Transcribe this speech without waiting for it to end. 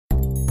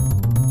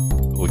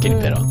getting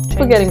better.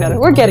 We're getting better.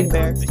 We're getting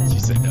there. You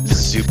said that.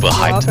 Super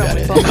hyped about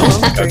it.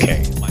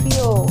 Okay.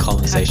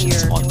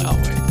 Conversations on our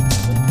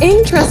way.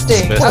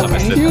 Interesting. First time I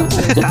said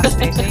that.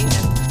 Fascinating.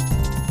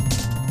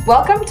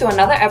 Welcome to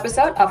another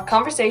episode of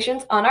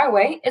Conversations on Our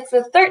Way. It's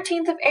the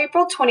 13th of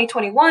April,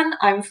 2021.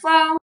 I'm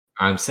Flo.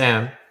 I'm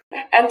Sam.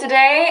 And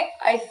today,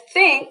 I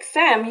think,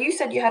 Sam, you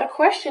said you had a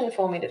question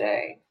for me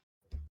today.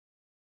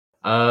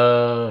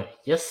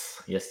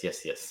 Yes.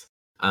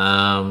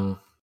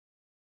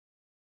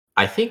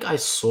 I think I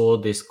saw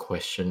this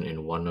question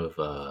in one of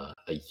a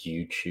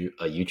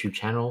YouTube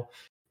channel.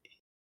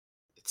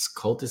 It's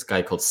called this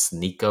guy called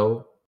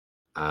Sneeko.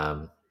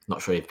 Not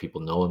sure if people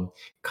know him.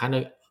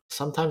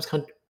 Sometimes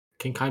can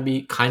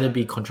kind of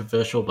be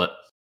controversial, but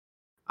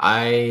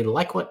I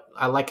like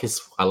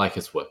his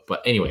work.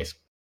 But anyways,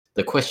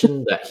 the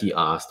question that he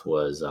asked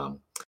was,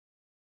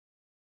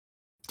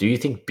 do you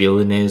think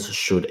billionaires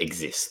should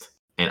exist?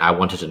 And I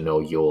wanted to know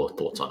your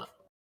thoughts on it.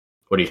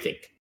 What do you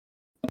think?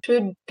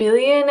 Should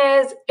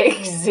billionaires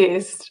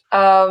exist?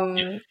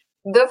 The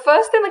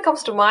first thing that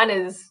comes to mind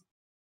is,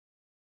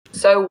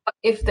 so what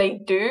if they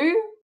do?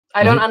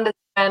 I don't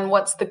understand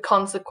what's the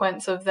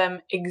consequence of them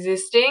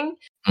existing.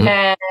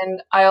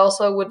 And I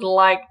also would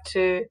like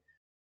to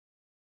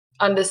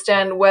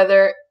understand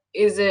whether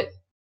is it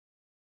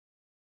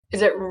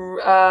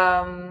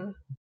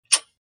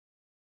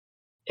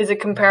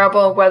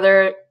comparable,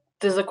 whether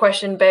there's a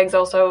question begs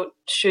also,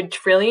 should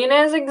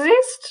trillionaires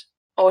exist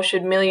or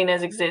should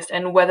millionaires exist,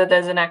 and whether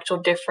there's an actual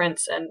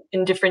difference and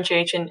in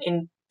differentiation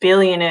in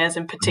billionaires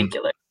in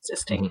particular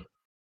existing.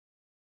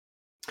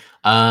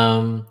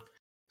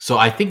 So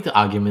I think the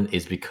argument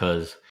is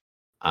because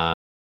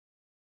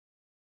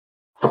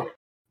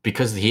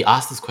he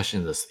asked this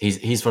question.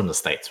 He's from the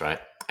States, right?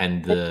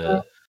 And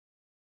the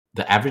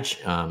average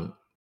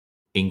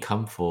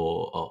income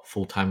for a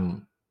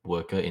full-time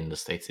worker in the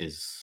States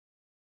is,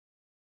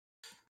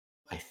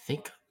 I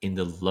think, in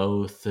the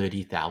low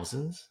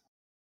 30,000s.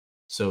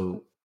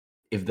 So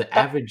if the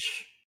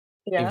average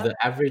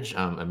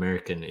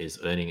American is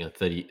earning a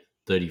 30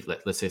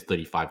 let's say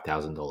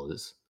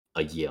 $35,000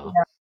 a year,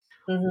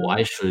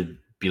 why should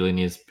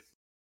billionaires,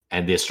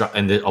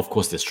 and of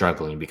course they're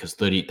struggling because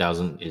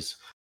 30,000 is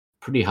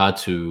pretty hard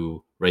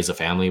to raise a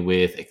family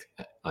with,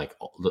 like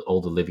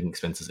all the living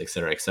expenses,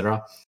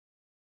 etc.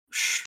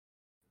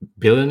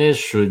 Billionaires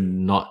should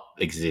not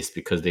exist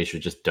because they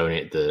should just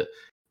donate the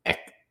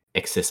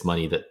excess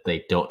money that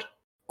they don't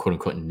quote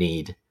unquote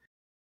need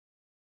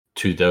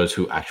to those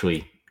who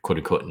actually quote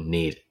unquote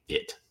need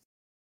it.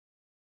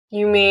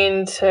 You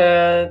mean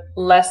to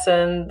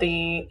lessen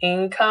the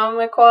income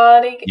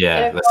equality?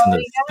 Yeah, lessen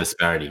the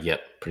disparity.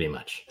 Yep, pretty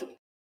much.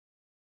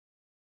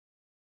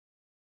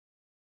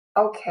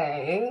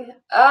 Okay.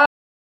 I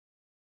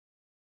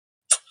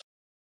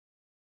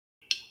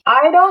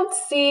don't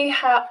see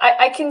how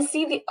I can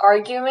see the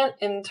argument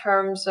in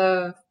terms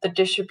of the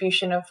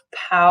distribution of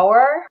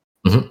power.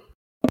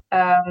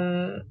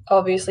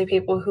 Obviously,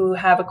 people who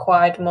have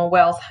acquired more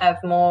wealth have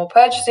more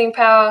purchasing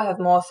power, have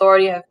more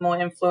authority, have more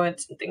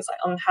influence, and things like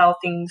on how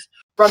things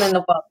run in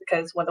the world.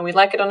 Because whether we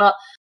like it or not,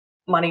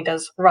 money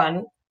does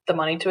run the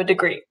money to a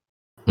degree.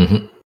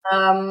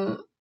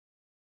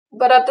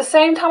 But at the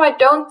same time, I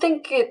don't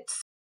think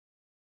it's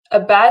a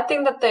bad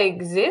thing that they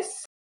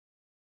exist.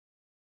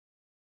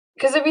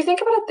 Because if you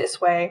think about it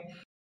this way,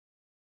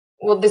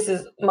 well, this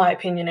is my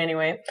opinion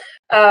anyway.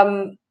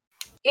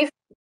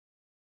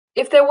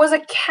 If there was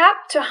a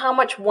cap to how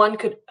much one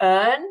could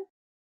earn,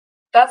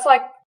 that's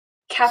like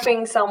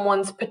capping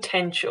someone's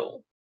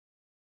potential.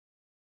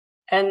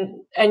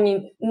 And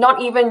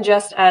not even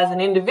just as an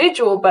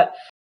individual, but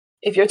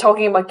if you're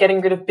talking about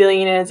getting rid of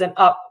billionaires and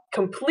up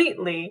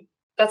completely,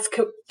 that's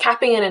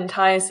capping an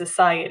entire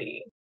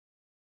society.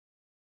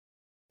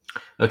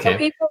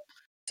 Okay.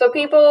 So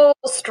people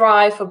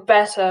strive for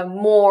better,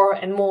 more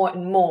and more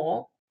and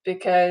more,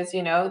 because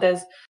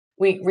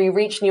we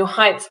reach new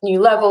heights, new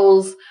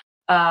levels.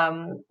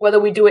 Whether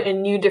we do it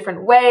in new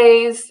different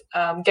ways,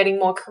 getting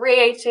more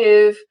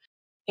creative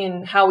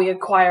in how we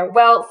acquire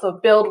wealth or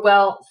build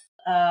wealth.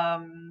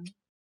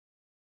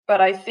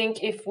 But I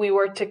think if we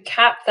were to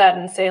cap that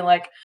and say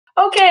like,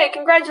 okay,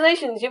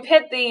 congratulations, you've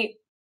hit the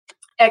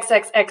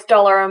XXX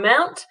dollar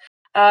amount.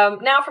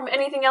 Now from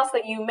anything else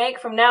that you make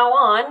from now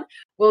on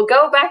will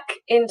go back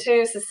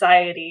into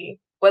society,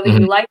 whether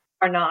you like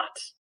it or not.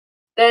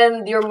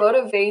 Then your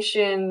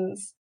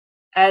motivations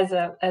as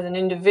an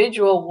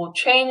individual will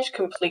change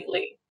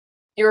completely.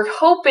 You're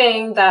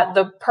hoping that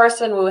the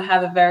person will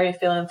have a very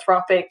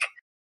philanthropic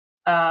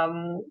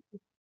kind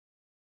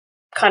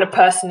of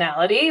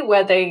personality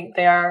where they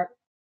are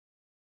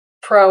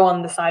pro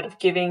on the side of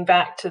giving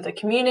back to the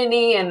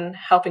community and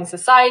helping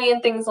society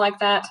and things like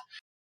that,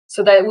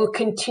 so that it will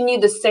continue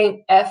the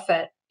same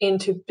effort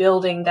into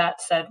building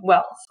that said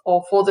wealth,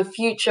 or for the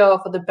future, or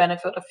for the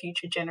benefit of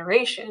future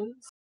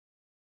generations.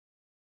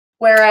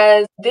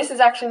 Whereas this is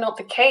actually not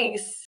the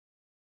case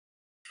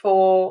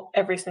for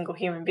every single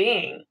human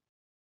being.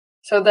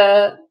 So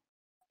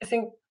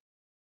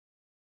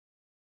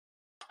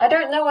I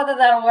don't know whether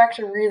that'll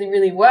actually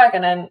really work.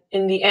 And then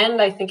in the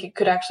end, I think it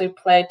could actually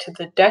play to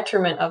the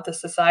detriment of the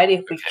society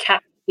if we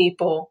cap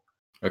people.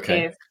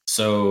 Okay.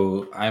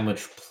 So I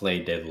much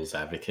play devil's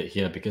advocate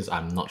here because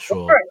I'm not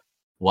sure Sure.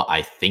 what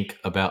I think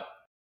about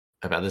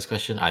this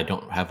question. I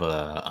don't have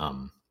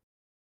a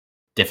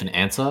definite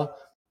answer,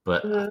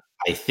 but Mhm.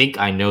 I think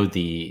I know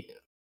the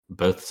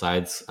both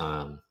sides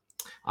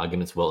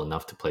arguments well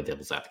enough to play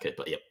devil's advocate.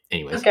 But yeah,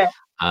 anyways. Okay.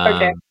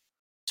 Okay.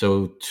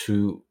 So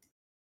to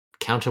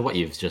counter what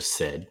you've just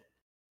said,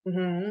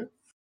 hmm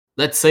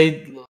let's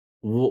say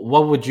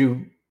what would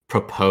you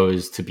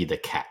propose to be the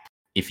cap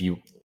if you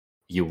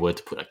were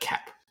to put a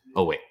cap?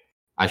 Oh wait,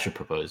 I should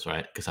propose,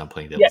 right? Because I'm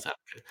playing devil's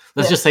advocate.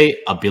 Let's just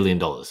say $1 billion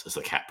is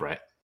the cap, right?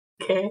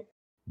 Okay.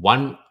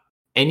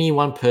 Any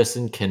one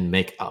person can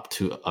make up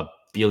to $1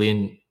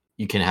 billion.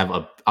 You can have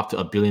up to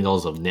 $1 billion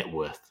of net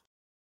worth,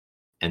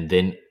 and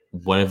then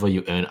whatever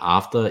you earn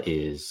after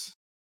is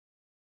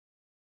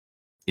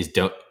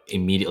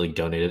immediately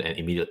donated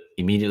and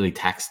immediately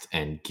taxed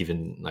and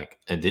given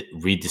and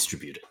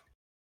redistributed.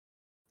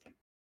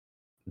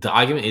 The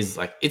argument is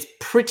it's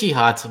pretty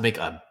hard to make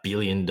 $1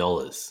 billion,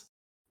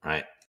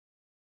 right?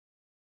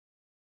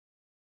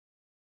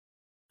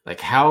 Like,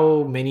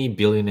 how many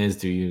billionaires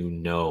do you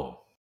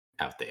know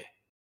out there?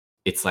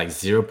 It's like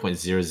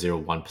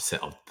 0.001%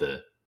 of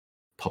the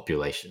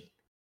population.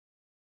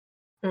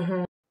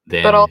 hmm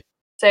Then, But at the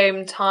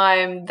same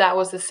time, that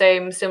was the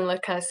similar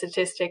kind of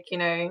statistic,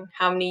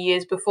 how many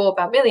years before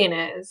about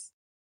millionaires.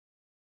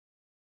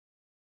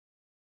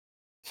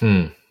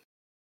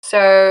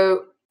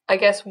 So I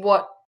guess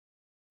what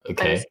I'm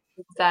okay, saying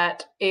is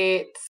that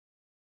it's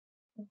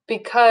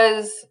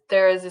because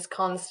there is this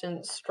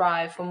constant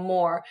strive for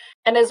more.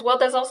 And as well,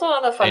 there's also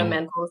other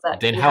fundamentals that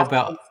then we how have to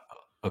about?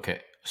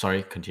 Okay,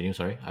 sorry, continue.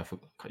 Sorry, I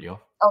cut you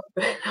off. Oh,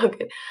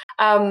 okay.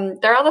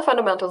 There are other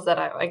fundamentals that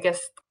I guess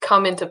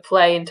come into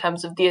play in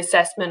terms of the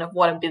assessment of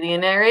what a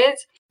billionaire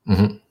is.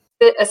 Mhm.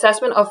 The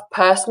assessment of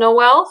personal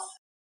wealth.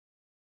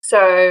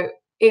 So,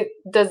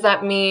 does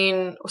that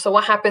mean? So,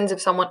 what happens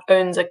if someone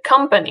owns a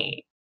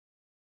company,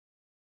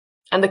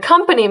 and the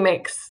company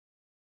makes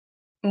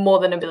more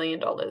than $1 billion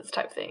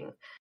type thing?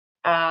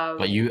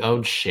 But you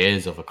own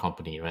shares of a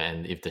company, right?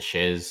 And if the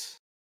shares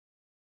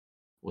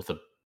with a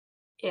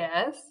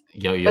Yes,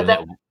 your but then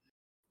net,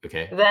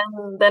 okay,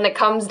 then it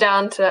comes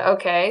down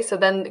to so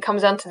then it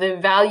comes down to the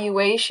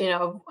valuation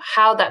of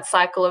how that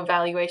cycle of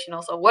valuation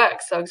also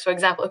works. So for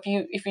example,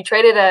 if you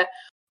traded a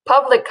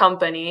public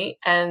company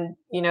and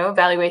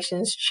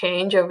valuations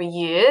change over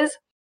years,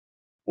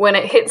 when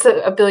it hits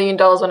 $1 billion,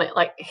 when it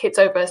hits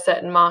over a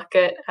certain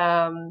market,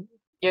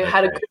 you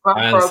had a okay, good run I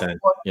for a understand.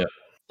 quarter. Yeah,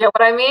 You know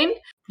what I mean?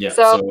 yeah.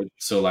 So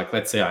So like,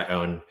 let's say I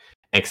own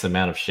X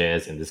amount of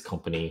shares in this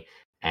company,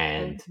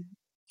 and mhm,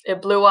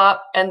 it blew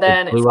up, and it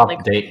then it's blew only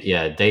up.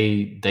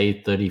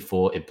 Day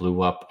 34, it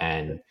blew up,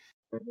 and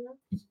Mhm.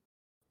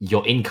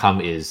 your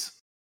income is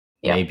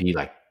Yep. maybe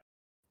like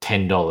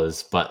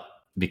 $10, but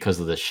because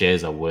of the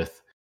shares are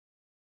worth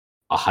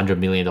 $100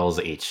 million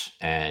each,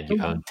 and you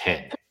own Mhm.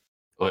 10,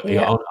 or you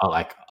Yeah. own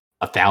like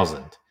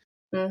 1,000.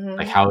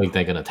 Like, hmm how are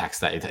they going to tax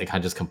that? It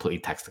can't just completely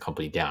tax the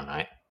company down,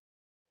 right?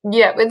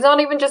 Yeah, it's not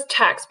even just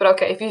tax, but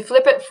okay, if you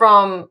flip it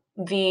from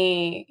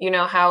the,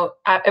 how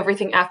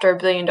everything after $1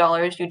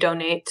 billion you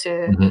donate to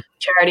Mhm.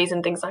 charities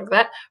and things like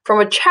that, from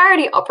a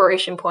charity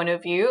operation point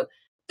of view,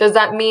 does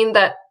that mean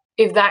that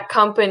if that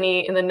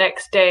company in the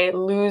next day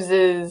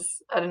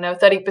loses, I don't know,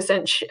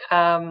 30%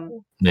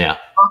 Yeah.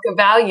 market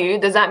value,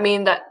 does that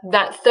mean that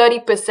that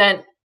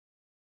 30%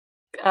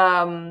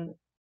 um,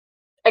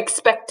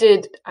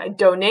 expected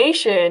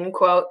donation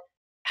quote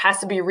has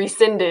to be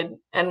rescinded,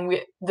 and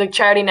the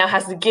charity now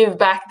has to give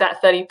back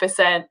that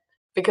 30%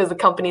 because the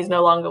company is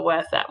no longer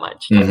worth that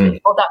much, Mhm.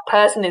 or that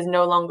person is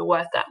no longer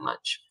worth that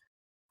much.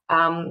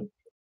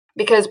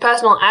 Because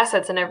personal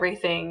assets and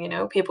everything,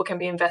 people can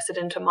be invested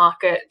into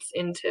markets,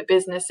 into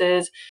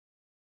businesses.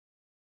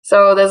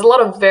 So there's a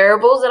lot of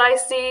variables that I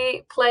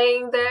see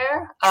playing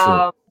there.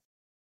 True.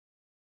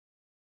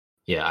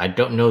 Yeah, I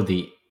don't know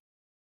the.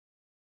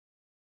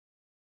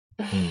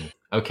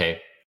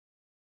 Okay.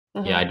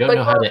 Yeah, I don't But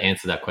know how to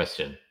answer that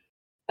question.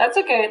 that's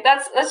okay.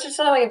 That's just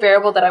only a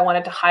variable that I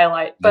wanted to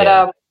highlight. But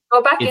Yeah,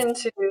 go back it's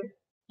into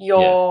yeah,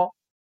 your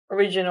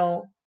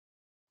original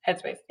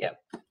headspace. Yeah.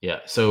 yeah.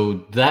 So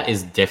that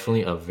is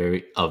definitely a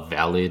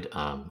valid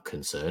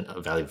concern,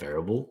 a valid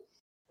variable.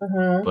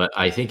 Mm-hmm. But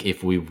I think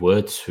if we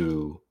were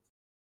to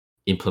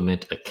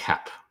implement a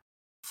cap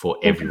for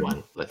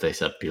everyone, let's say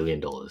it's $1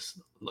 billion,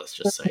 let's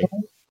just say,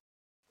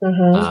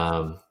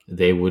 Mm-hmm.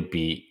 there would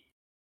be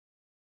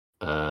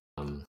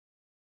um,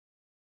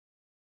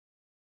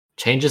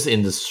 changes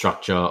in the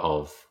structure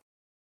of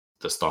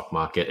the stock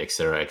market,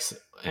 etc.,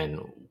 and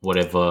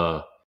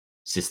whatever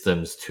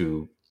systems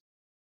to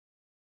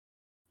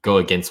go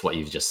against what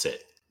you've just said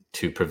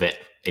to prevent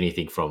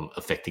anything from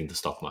affecting the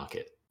stock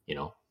market.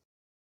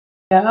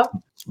 Yeah.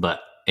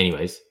 But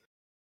anyways,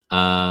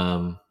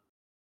 um,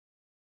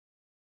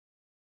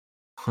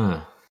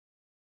 huh.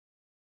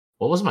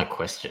 What was my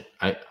question?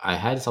 I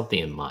had something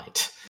in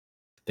mind.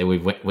 Then we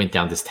went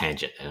down this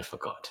tangent and I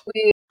forgot.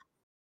 The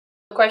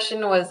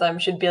question was,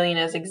 should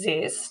billionaires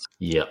exist?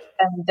 Yep.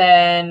 And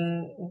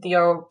then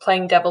you're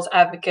playing devil's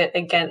advocate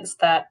against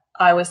that.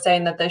 I was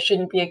saying that there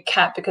shouldn't be a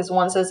cap, because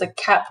once there's a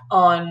cap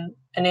on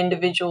an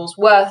individual's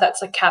worth,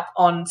 that's a cap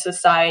on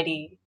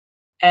society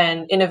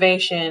and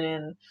innovation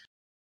and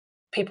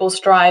people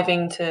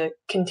striving to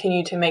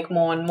continue to make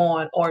more and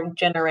more, or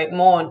generate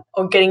more,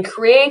 or getting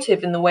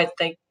creative in the way that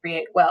they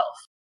create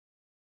wealth.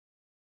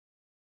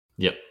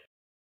 Yep.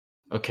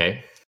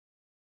 Okay.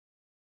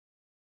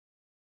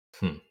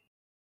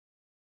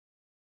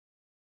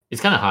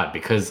 It's kind of hard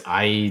because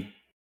I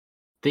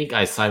think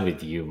I side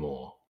with you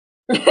more.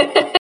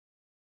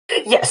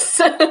 Yes.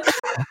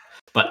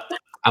 But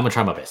I'm gonna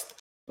try my best.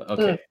 But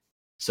okay.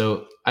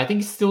 So I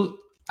think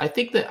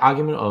the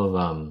argument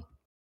of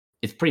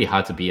it's pretty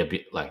hard to be a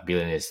bit like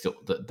billionaires. Still,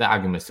 the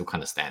argument still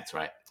kind of stands,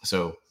 right?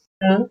 So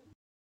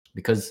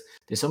because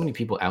there's so many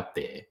people out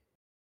there,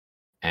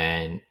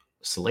 and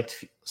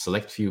select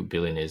few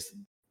billionaires.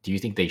 Do you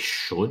think they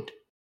should?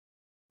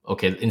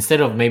 Okay,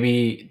 instead of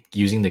maybe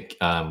using the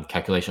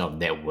calculation of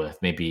net worth,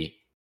 maybe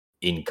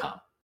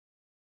income.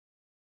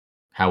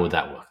 How would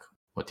that work?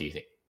 What do you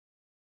think?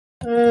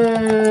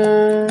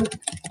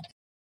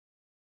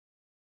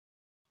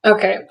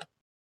 Okay.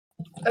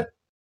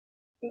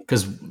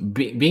 Because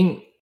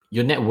being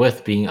your net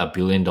worth being $1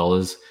 billion,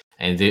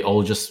 and they're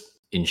all just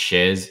in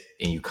shares,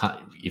 and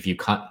if you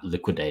can't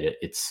liquidate it,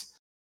 it's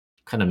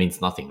kind of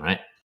means nothing, right?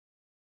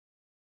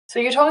 So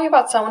you're talking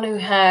about someone who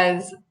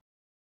has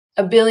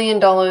 $1 billion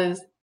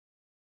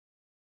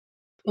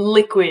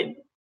liquid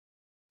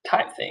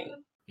type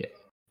thing. Yeah.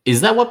 Is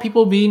that what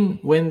people mean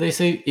when they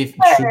say should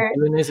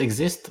billionaires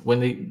exist? When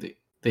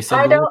they say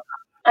I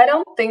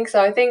don't think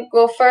so. I think,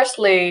 well,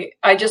 firstly,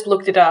 I just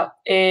looked it up.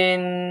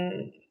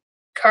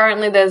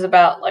 Currently there's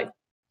about like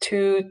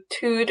 2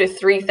 to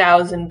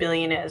 3,000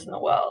 billionaires in the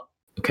world.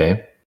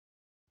 Okay.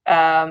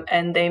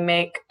 And they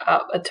make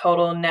up a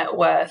total net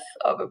worth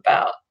of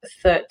about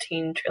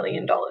 $13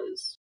 trillion.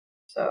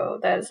 So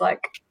there's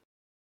like,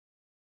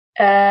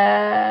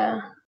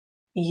 yeah,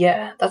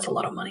 that's a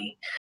lot of money.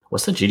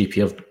 What's the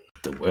GDP of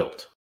the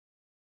world?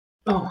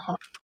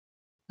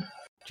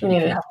 GDP of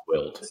the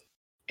world.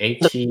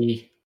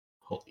 80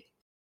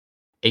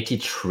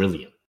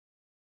 trillion.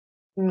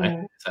 Right?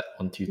 Is that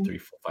 1, 2, 3,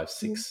 4, 5,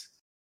 6?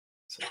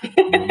 So,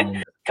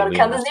 gotta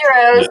count the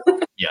zeros.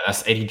 Yeah,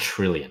 that's 80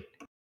 trillion.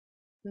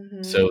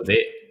 So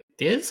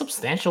they're a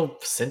substantial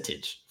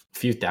percentage.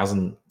 Few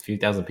thousand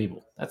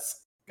people. That's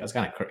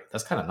kind of crazy.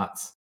 That's kind of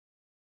nuts.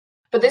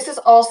 But this is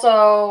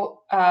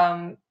also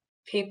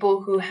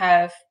people who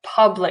have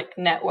public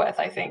net worth,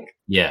 I think.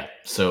 Yeah.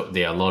 So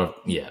there are a lot of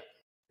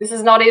This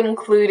is not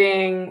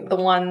including the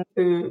ones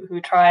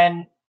who try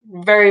and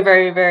very,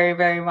 very, very,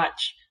 very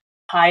much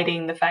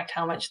hiding the fact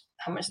how much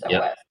they're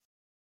worth.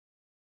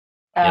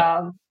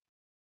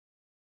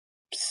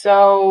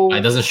 So it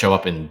doesn't show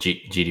up in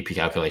GDP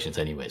calculations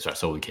anyways, right?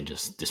 So we can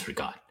just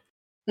disregard.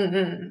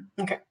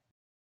 Okay.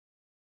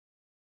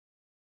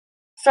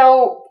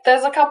 So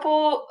there's a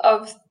couple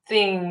of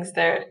things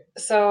there.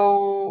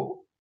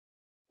 So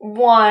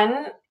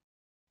one,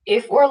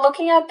 if we're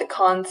looking at the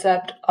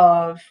concept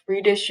of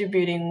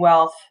redistributing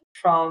wealth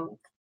from,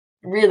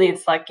 really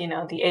it's like,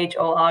 the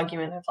age-old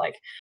argument of like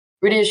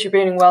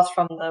redistributing wealth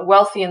from the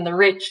wealthy and the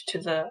rich to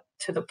the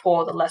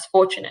poor, the less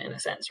fortunate, in a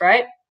sense,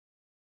 right?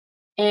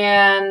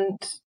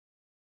 And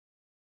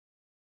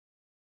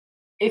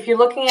if you're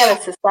looking at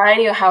a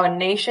society or how a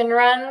nation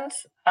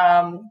runs,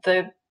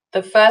 the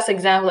first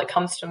example that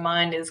comes to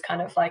mind is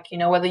kind of like,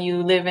 whether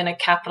you live in a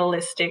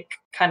capitalistic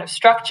kind of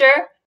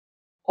structure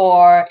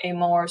or a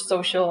more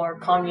social or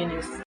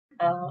communist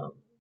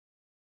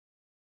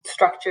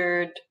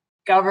structured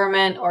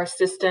government or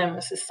system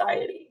or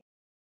society.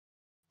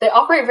 They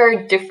operate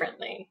very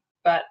differently,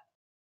 but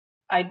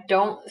I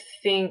don't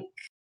think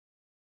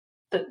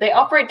that they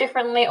operate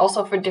differently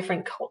also for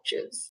different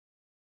cultures.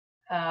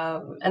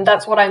 And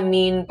that's what I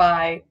mean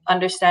by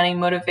understanding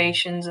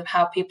motivations of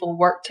how people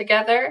work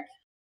together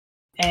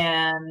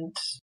and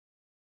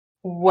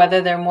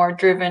whether they're more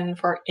driven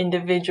for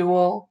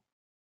individual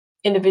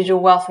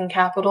wealth and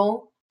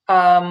capital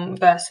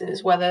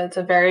versus whether it's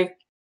a very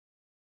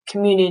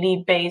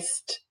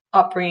community-based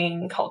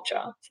upbringing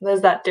culture. So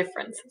there's that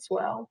difference as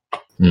well.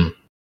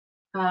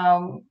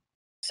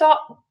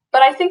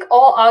 But I think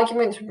all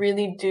arguments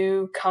really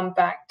do come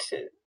back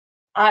to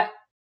I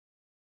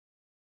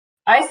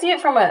see it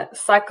from a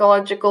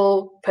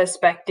psychological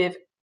perspective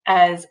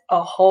as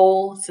a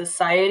whole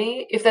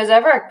society. If there's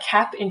ever a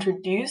cap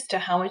introduced to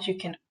how much you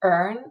can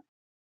earn,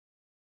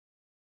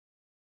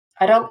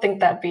 I don't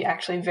think that'd be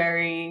actually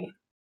very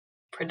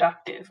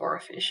productive or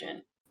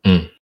efficient.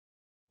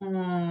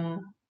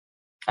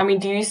 I mean,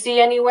 do you see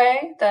any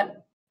way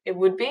that it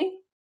would be?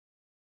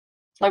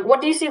 Like,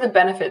 what do you see the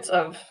benefits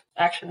of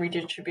actually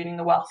redistributing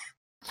the wealth?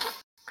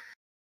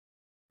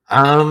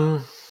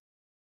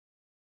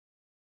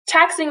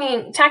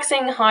 Taxing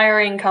higher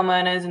income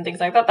earners and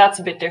things like that, that's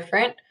a bit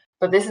different.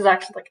 But this is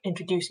actually like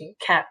introducing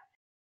a cap.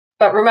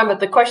 But remember,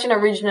 the question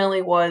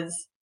originally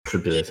was,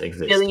 Trillbillions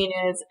exist.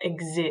 billionaires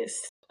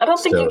exist. I don't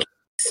think you can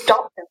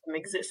stop them from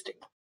existing.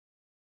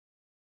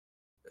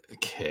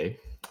 Okay.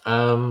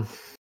 What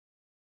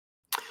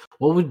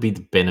would be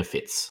the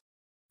benefits?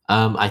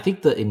 I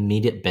think the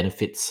immediate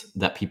benefits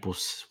that people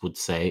would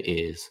say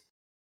is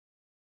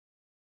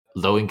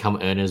low-income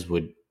earners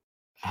would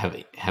have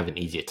an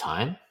easier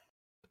time,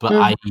 but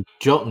I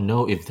don't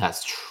know if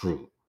that's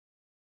true.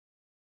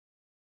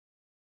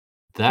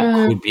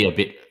 That could be a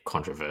bit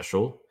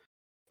controversial,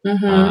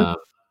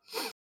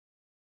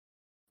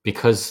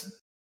 because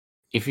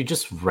if you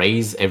just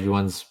raise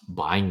everyone's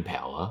buying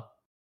power,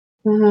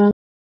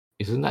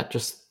 isn't that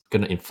just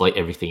going to inflate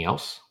everything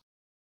else,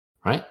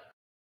 right?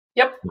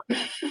 Yep.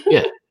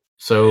 Yeah.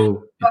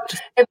 So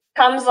it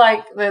becomes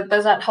like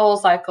there's that whole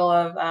cycle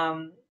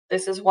of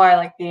this is why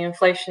like the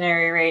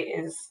inflationary rate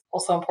is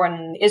also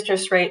important in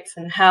interest rates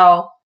and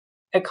how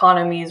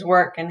economies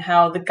work and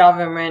how the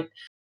government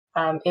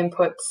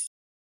inputs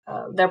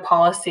their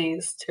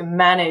policies to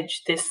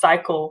manage this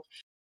cycle.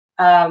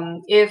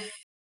 If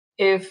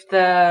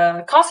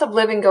the cost of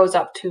living goes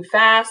up too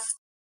fast,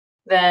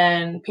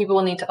 then people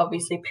will need to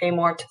obviously pay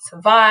more to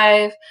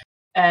survive.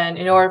 And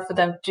in order for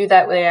them to do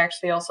that, they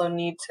actually also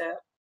need to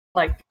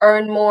like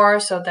earn more.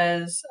 So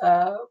there's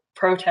a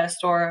protest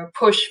or a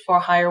push for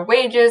higher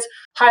wages.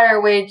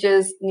 Higher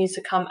wages needs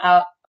to come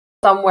out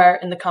somewhere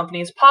in the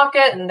company's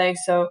pocket, and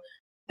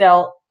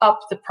they'll up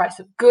the price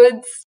of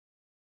goods.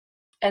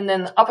 And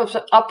then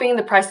upping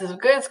the prices of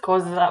goods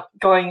causes up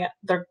going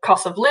the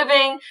cost of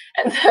living,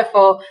 and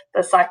therefore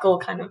the cycle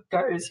kind of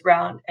goes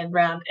round and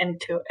round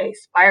into a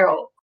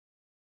spiral.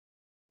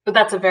 But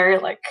that's a very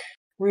like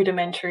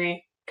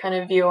rudimentary kind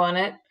of view on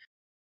it.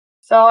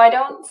 So I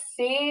don't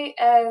see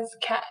as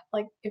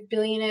like if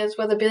billionaires,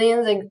 whether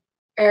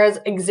billionaires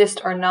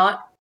exist or not,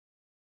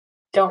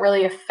 don't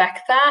really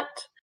affect that.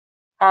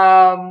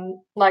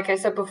 Like I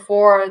said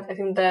before, I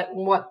think that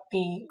what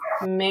the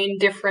main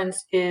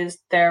difference is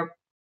their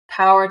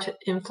power to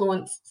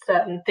influence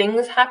certain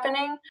things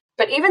happening.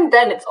 But even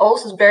then, it's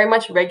also very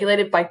much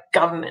regulated by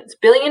governments.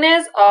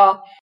 Billionaires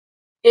are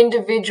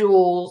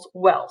individuals'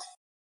 wealth,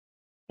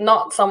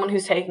 not someone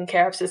who's taking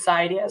care of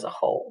society as a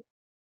whole.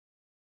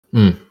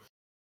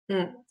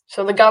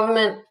 So the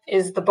government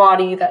is the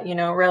body that,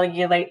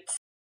 regulates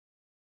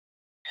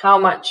how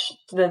much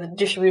the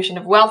distribution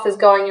of wealth is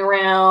going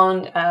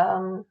around,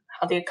 how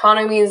the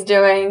economy is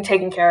doing,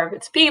 taking care of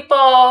its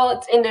people,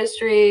 its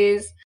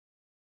industries,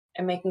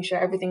 and making sure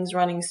everything's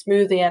running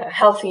smoothly at a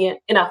healthy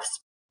enough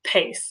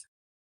pace.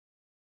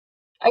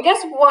 I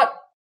guess what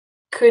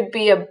could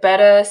be a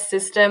better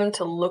system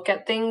to look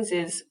at things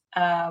is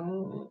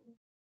the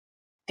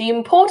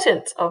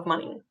importance of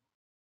money.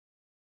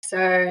 So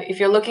if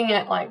you're looking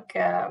at like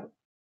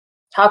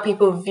how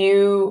people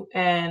view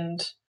and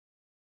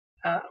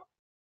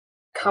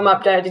come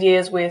up to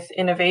ideas with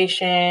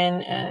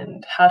innovation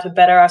and how to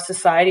better our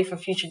society for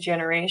future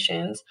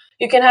generations,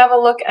 you can have a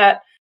look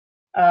at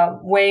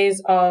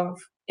ways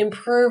of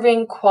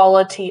improving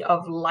quality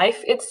of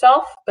life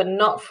itself, but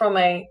not from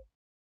a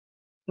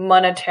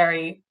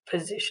monetary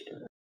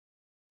position.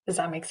 Does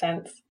that make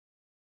sense?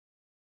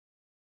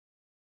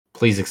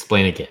 Please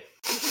explain again.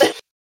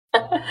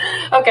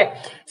 Okay,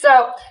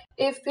 so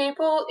if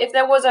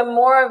there was a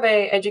more of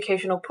a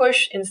educational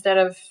push instead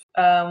of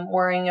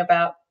worrying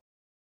about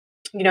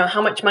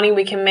how much money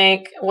we can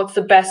make, what's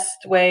the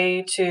best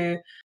way to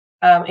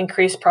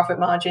increase profit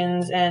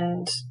margins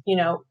and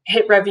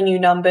hit revenue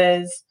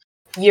numbers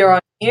year on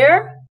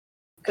year,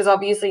 because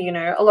obviously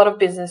a lot of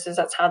businesses,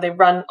 that's how they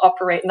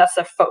operate, and that's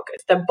their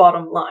focus, their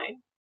bottom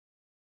line.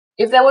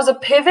 If there was a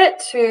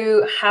pivot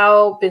to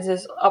how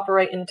business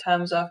operate in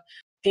terms of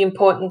the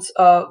importance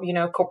of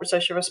corporate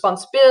social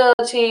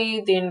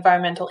responsibility, the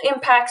environmental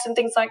impacts and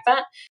things like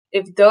that,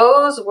 if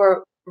those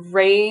were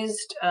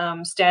raised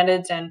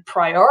standards and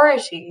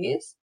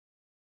priorities,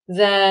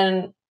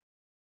 then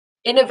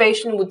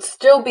innovation would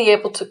still be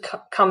able to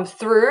come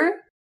through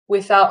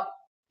without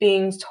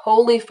being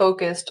totally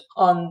focused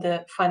on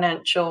the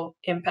financial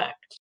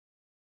impact.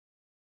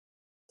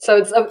 So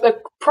it's a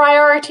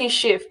priority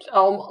shift,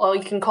 or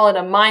you can call it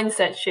a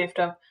mindset shift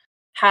of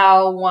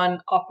how one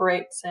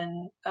operates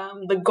and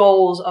the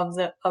goals of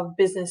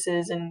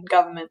businesses and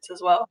governments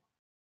as well.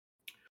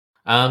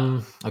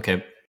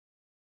 Okay.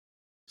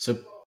 So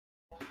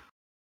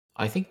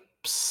I think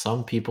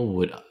some people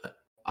would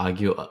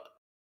argue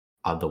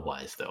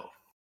otherwise, though.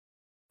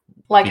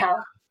 Like how?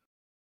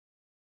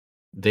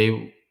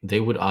 They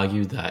would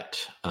argue that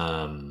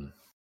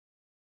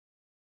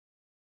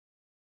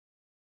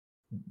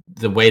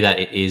the way that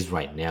it is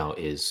right now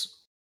is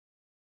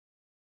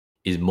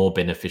more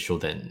beneficial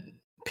than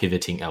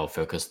pivoting our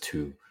focus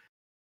to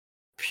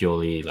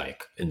purely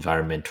like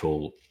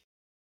environmental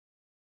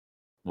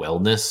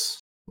wellness,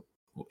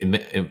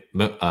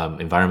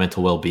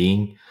 environmental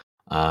well-being,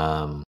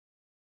 and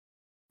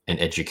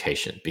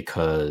education,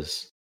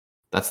 because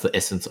that's the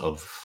essence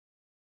of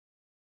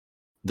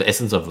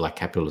like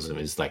capitalism,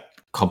 is like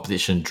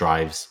competition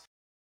drives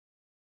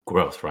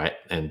growth, right?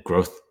 And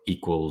growth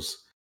equals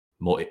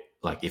more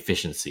like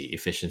efficiency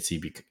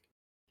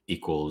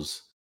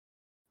equals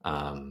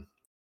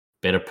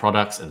better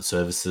products and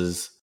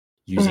services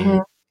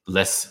using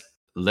less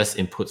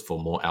inputs for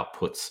more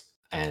outputs.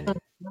 And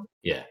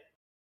yeah.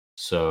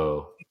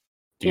 So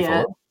do you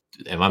follow?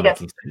 Am I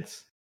making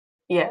sense?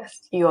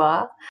 Yes, you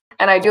are.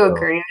 And I do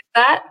agree with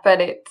that,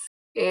 but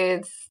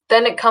it's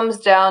then it comes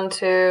down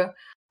to,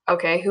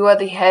 okay, who are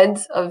the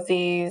heads of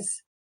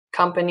these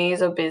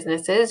companies or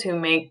businesses who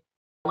make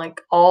have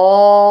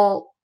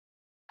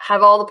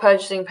all the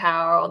purchasing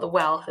power or the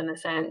wealth in a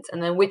sense,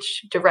 and then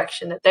which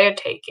direction that they're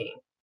taking.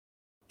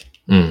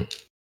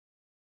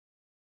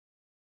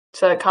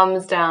 So it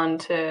comes down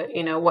to,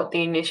 what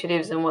the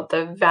initiatives and what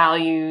the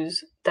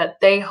values that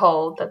they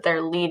hold, that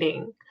they're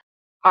leading.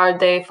 Are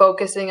they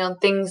focusing on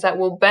things that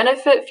will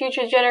benefit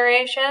future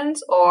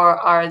generations, or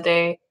are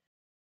they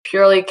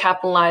purely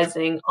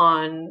capitalizing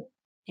on,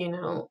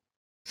 human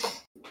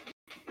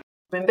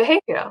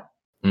behavior?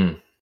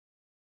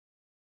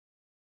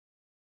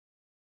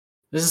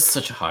 This is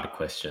such a hard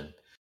question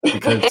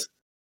because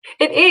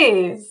it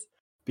is.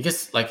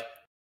 Because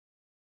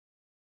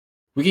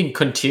we can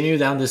continue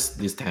down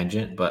this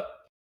tangent, but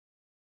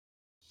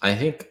I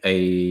think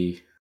a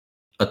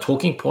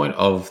talking point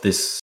of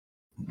these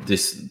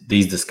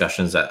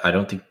discussions that I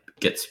don't think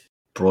gets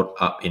brought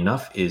up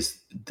enough is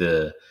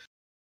the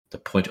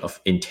point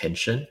of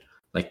intention.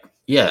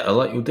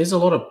 There's a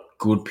lot of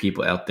good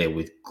people out there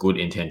with good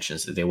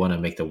intentions that they want to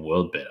make the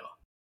world better,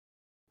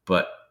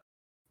 but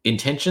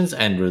intentions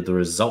and the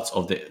results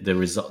of the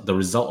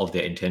result of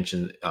their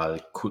intention are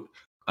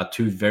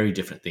two very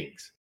different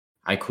things.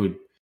 If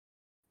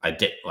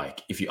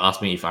you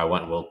ask me if I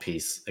want world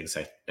peace,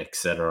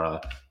 etc.,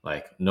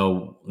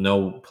 no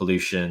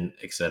pollution,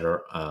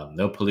 etc.,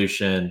 no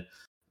pollution,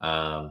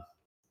 zero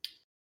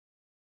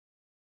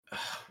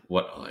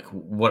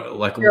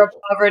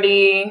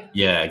poverty.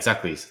 Yeah,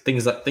 exactly.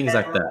 Things like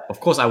that. Of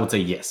course, I would say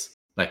yes.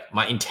 Like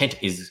my intent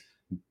is,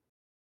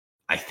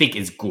 I think,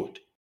 is good,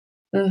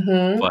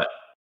 but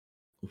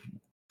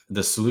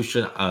the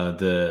solution,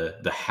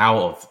 the how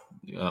of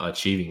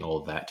achieving all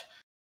that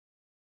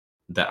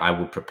I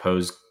would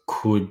propose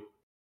could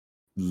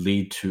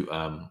lead to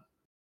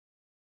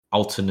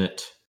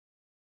alternate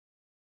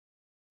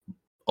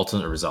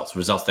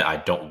results that I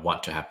don't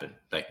want to happen.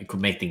 Like it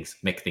could make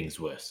things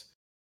worse.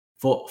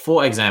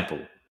 For example,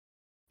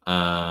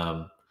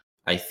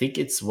 I think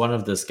it's one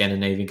of the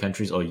Scandinavian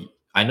countries, or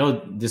I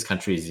know this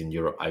country is in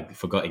Europe. I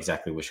forgot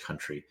exactly which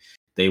country.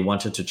 They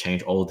wanted to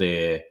change all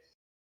their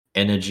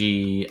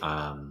energy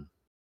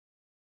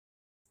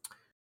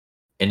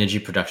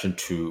production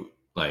to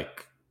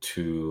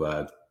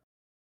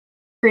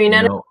green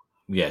energy.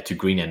 To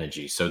green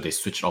energy. So they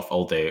switched off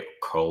all their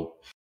coal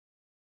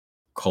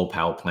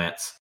power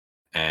plants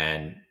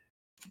and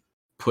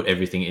put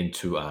everything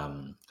into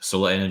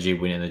solar energy,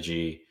 wind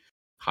energy,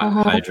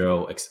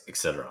 hydro,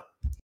 etc.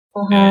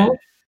 And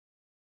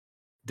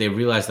they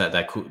realized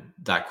that couldn't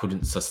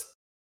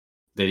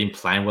they didn't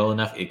plan well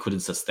enough. It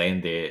couldn't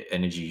sustain their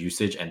energy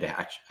usage, and they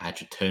had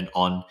to turn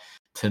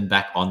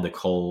back on the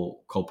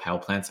coal power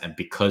plants. And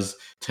because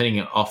turning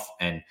it off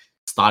and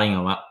starting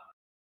them up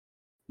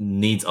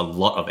needs a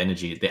lot of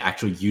energy, they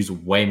actually use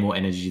way more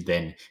energy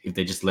than if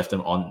they just left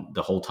them on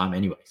the whole time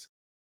anyways.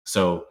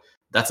 So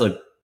that's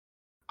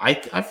I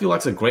feel like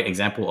it's a great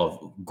example of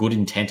good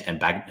intent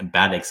and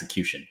bad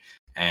execution.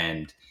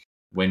 And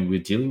when we're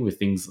dealing with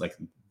things like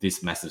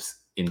this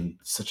in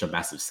such a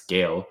massive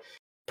scale,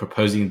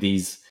 proposing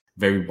these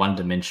very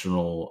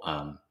one-dimensional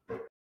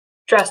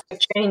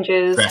drastic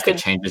changes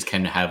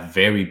can have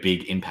very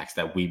big impacts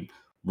that we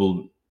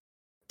will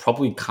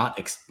probably can't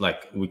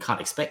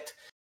expect.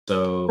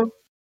 So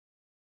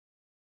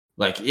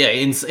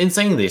in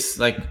saying this,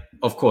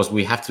 of course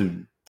we have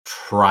to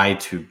try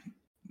to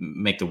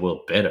make the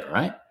world better,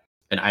 right?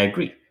 And I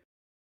agree.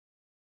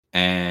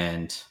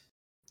 And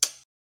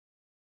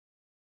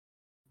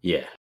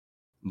yeah,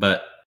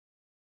 but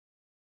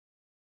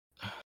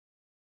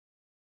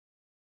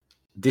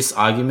this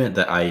argument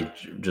that I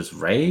just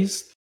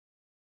raised,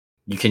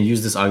 you can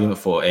use this argument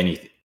for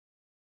anything,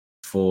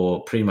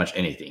 for pretty much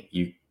anything.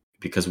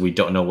 Because we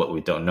don't know what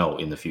we don't know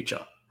in the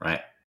future, right?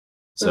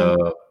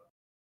 So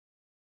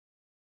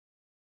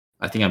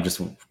I think I'm just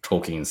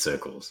talking in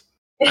circles.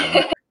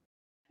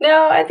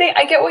 No, I think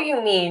I get what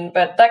you mean,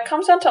 but that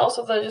comes down to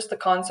also just the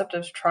concept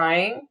of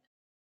trying.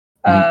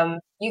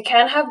 You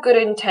can have good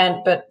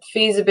intent, but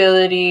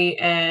feasibility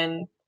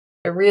and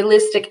the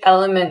realistic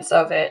elements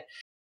of it.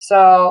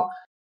 So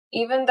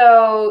even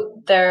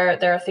though there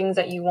are things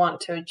that you want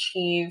to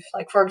achieve,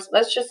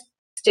 let's just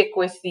stick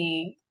with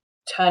the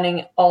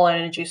turning all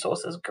energy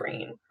sources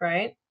green,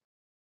 right?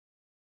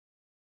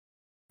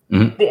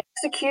 The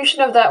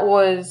execution of that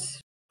was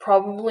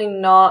probably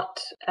not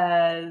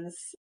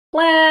as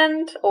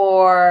planned,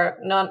 or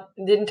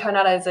didn't turn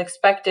out as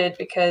expected,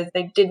 because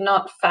they did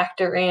not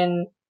factor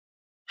in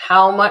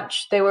how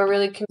much they were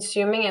really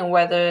consuming and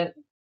whether,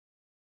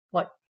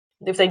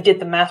 if they did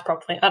the math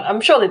properly.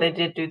 I'm sure that they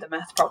did do the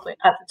math properly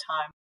at the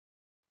time,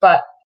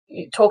 but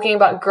talking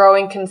about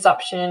growing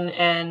consumption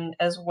and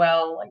as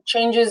well like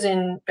changes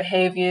in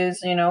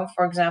behaviors.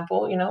 For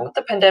example,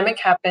 the pandemic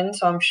happened,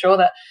 so I'm sure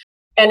that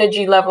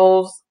energy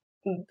levels,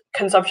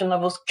 consumption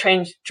levels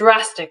changed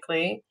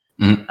drastically.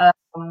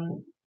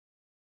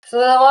 So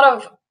there are a lot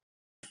of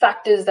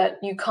factors that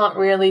you can't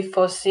really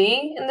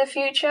foresee in the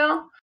future.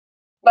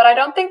 But I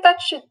don't think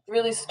that should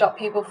really stop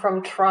people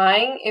from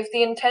trying. If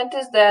the intent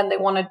is there and they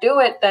want to do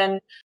it, then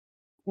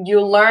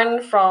you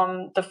learn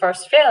from the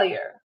first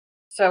failure.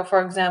 So,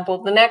 for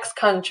example, the next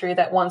country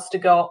that wants to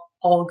go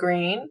all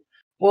green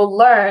will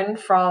learn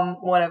from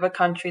whatever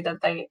country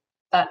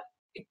that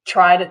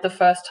tried it the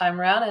first time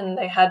around, and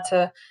they had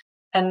to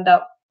end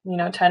up,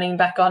 turning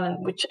back on,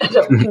 and which ended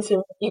up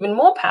consuming even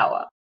more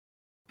power.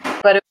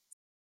 But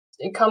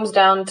it comes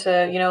down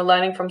to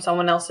learning from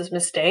someone else's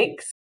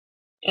mistakes.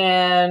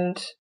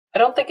 And I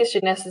don't think it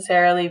should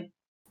necessarily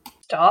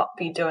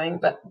be doing,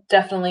 but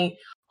definitely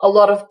a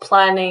lot of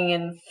planning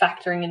and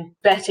factoring and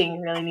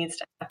betting really needs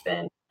to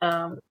happen,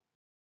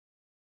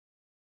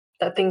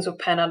 that things will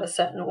pan out a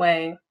certain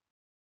way.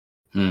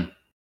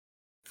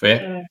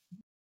 Fair.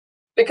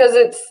 Because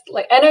it's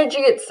like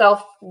energy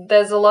itself,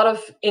 there's a lot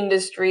of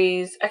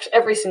industries, actually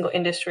every single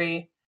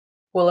industry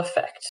will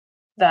affect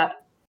that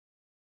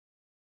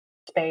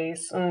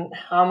space and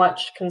how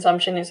much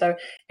consumption is. So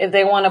if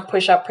they want to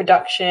push up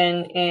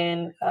production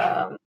in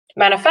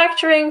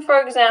manufacturing, for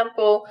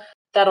example,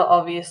 that'll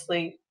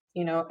obviously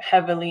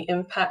heavily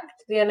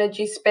impact the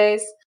energy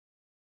space.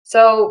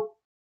 So,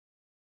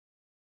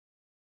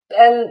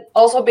 and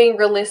also being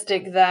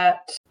realistic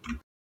that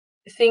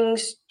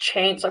things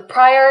change, like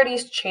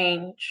priorities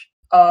change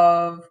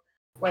of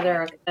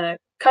whether in a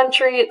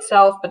country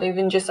itself, but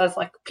even just as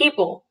like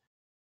people.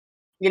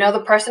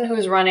 The person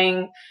who's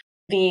running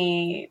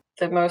the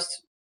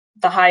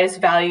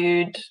highest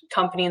valued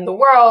company in the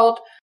world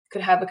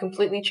could have a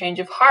completely change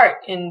of heart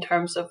in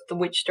terms of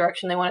which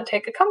direction they want to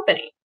take a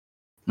company.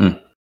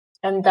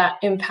 And that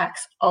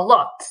impacts a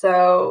lot.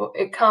 So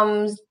it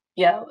comes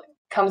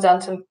down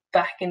to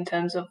back in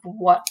terms of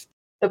what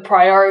the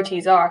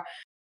priorities are,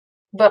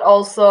 but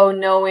also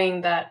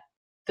knowing that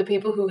the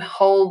people who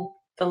hold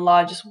the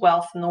largest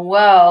wealth in the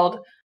world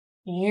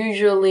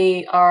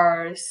usually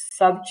are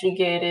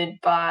subjugated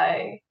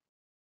by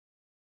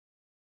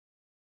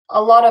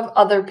a lot of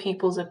other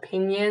people's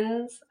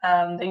opinions.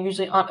 They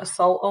usually aren't a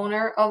sole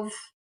owner of,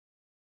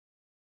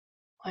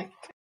 like,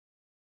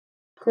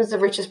 who's the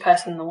richest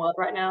person in the world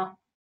right now?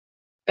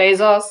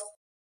 Bezos?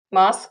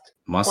 Musk?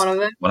 One of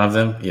them? One of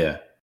them, yeah.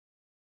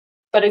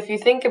 But if you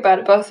think about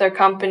it, both are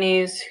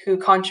companies who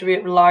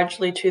contribute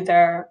largely to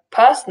their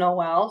personal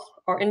wealth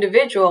or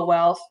individual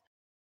wealth,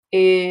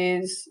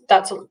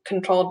 that's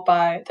controlled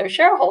by their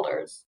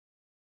shareholders.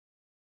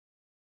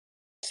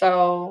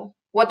 So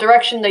what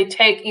direction they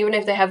take, even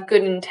if they have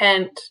good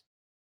intent,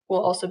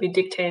 will also be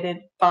dictated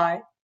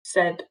by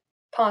said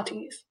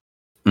parties.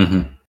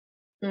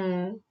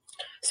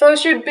 So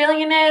should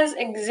billionaires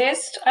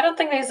exist? I don't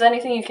think there's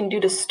anything you can do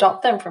to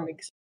stop them from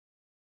existing.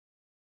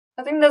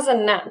 I think there's a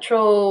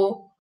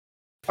natural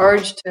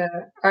urge to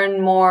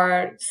earn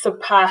more,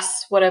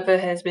 surpass whatever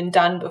has been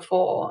done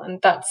before,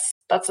 and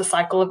that's a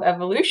cycle of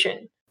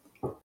evolution.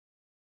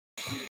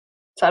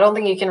 So I don't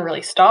think you can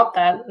really stop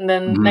that. And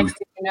then next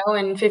thing you know,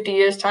 in 50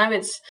 years' time,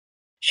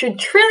 should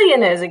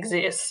trillionaires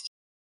exist?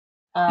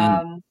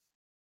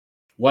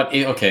 What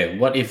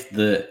if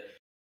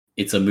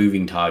it's a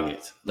moving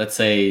target? Let's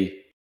say,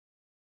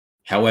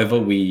 however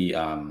we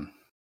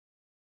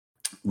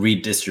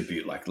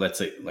redistribute, like let's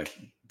say like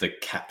the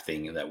cap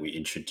thing that we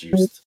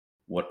introduced.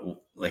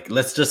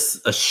 Let's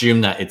just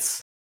assume that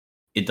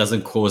it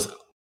doesn't cause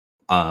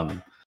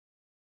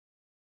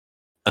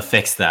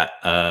effects that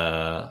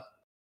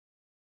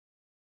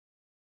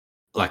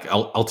like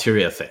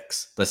ulterior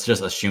effects. Let's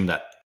just assume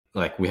that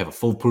like we have a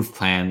foolproof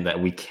plan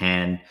that we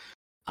can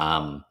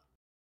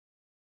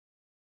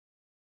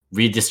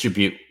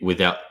redistribute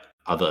without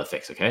other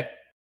effects, okay?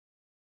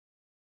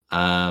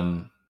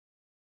 And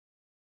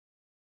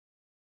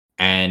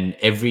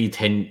every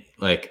 10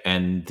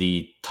 and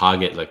the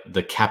target, like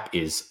the cap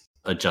is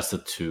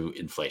adjusted to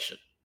inflation.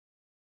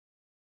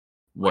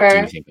 What do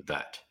you think of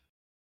that?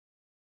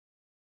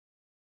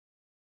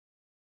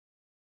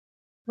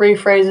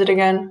 Rephrase it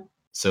again.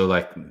 So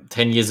like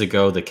 10 years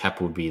ago, the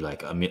cap would be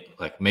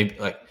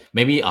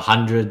maybe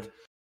 100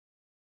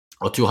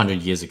 or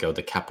 200 years ago,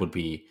 the cap would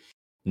be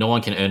no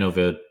one can earn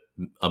over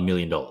 $1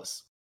 million. Now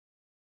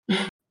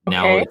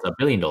it's $1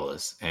 billion,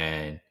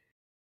 and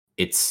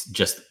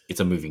it's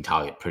a moving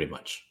target pretty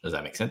much. Does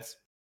that make sense?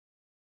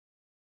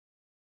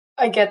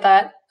 I get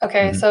that.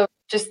 Okay, so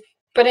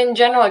but in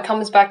general, it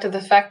comes back to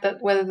the fact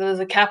that whether there's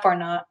a cap or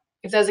not.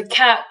 If there's a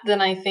cap,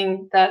 then I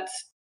think that's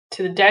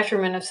to the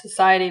detriment of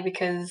society,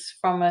 because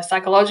from a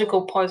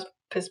psychological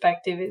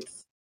perspective,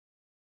 it's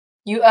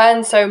you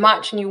earn so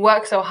much and you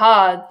work so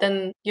hard,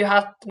 then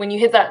when you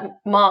hit that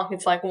mark,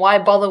 it's like, why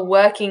bother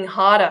working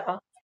harder?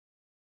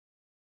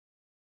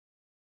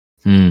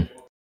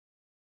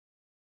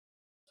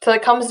 So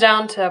it comes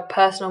down to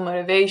personal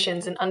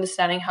motivations and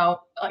understanding how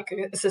like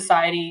a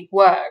society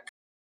works.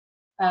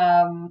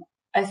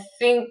 I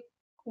think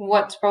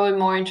what's probably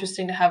more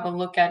interesting to have a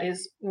look at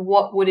is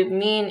what would it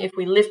mean if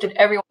we lifted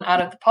everyone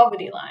out of the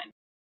poverty line,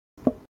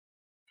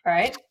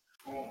 right?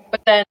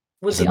 But then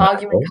would the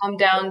argument come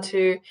down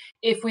to,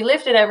 if we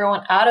lifted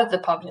everyone out of the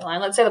poverty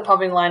line, let's say the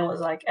poverty line was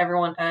like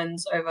everyone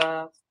earns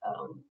over,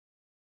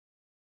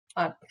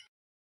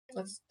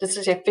 let's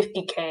just say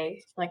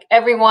 50K, like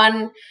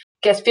everyone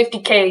gets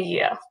 50K a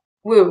year,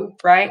 woo,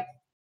 right?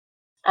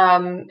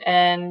 But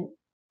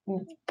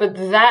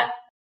that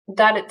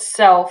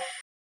itself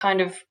kind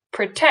of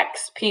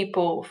protects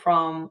people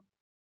from,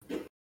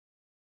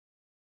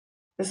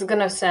 this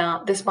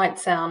might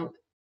sound,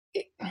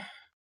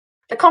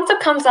 the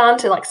concept comes down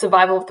to like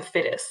survival of the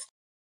fittest,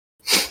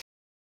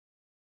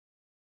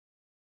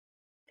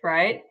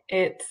 right?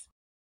 It's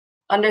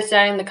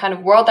understanding the kind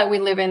of world that we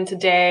live in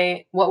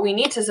today, what we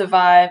need to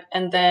survive,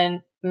 and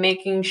then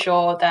making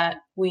sure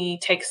that we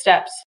take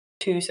steps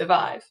to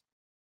survive.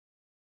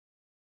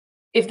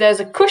 If there's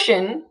a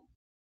cushion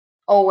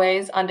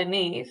always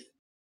underneath,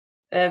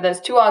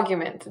 there's two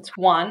arguments. It's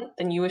one,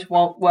 then you just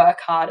won't work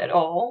hard at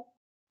all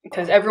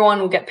because everyone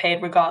will get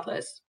paid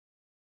regardless.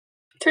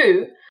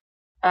 Two,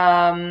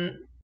 on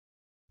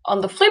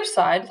the flip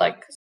side,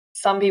 like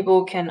some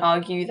people can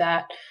argue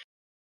that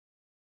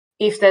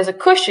if there's a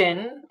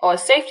cushion or a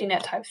safety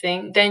net type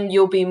thing, then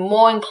you'll be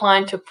more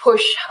inclined to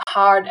push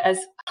hard as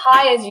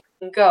high as you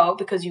can go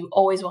because you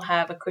always will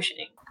have a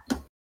cushioning.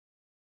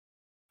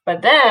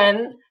 But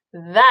then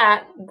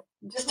that,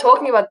 just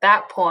talking about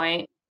that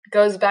point,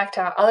 goes back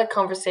to our other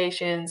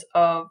conversations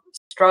of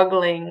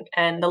struggling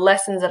and the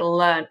lessons that are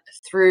learned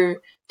through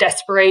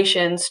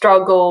desperation,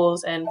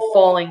 struggles, and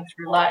falling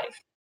through life.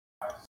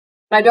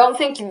 I don't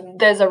think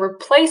there's a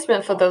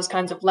replacement for those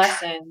kinds of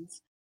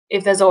lessons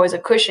if there's always a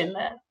cushion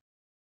there.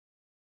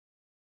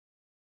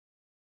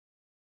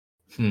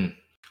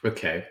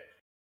 Okay.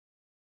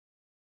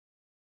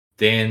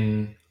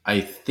 Then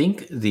I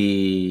think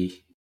the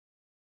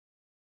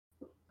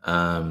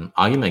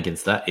argument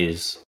against that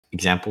is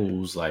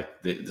examples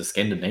like the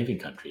Scandinavian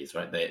countries,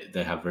 right?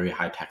 They have very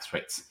high tax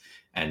rates,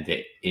 and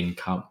their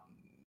income,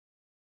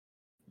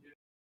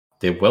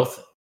 their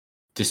wealth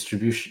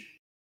distribution,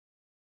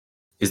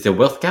 is their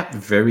wealth gap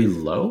very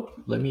low?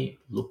 Let me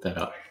look that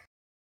up.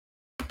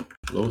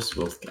 Lowest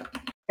wealth gap.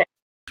 Okay.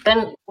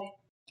 Then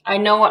I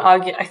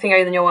think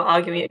I know what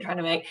argument you're trying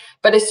to make,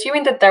 but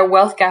assuming that their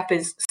wealth gap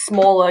is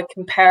smaller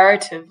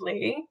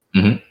comparatively,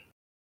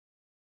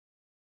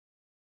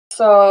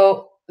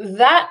 so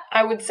that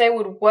I would say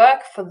would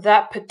work for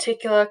that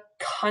particular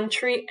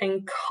country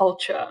and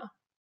culture.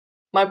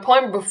 My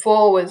point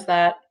before was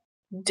that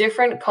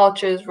different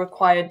cultures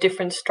require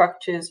different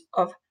structures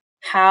of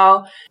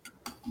how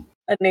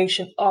a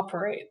nation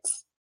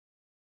operates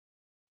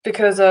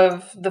because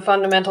of the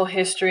fundamental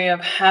history of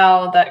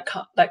how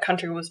that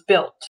country was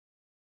built,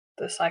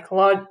 the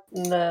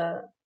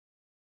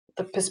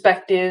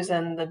perspectives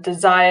and the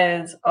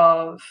desires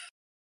of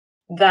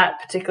that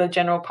particular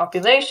general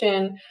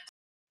population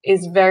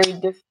is very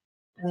different,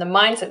 and the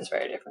mindset is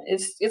very different.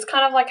 It's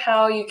kind of like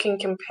how you can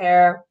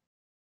compare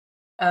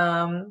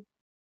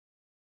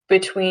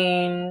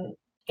between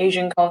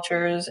Asian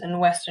cultures and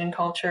Western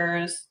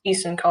cultures,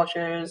 Eastern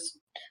cultures,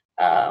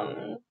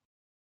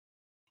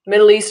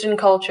 Middle Eastern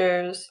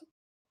cultures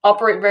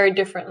operate very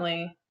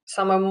differently.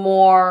 Some are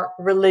more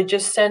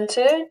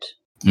religious-centered,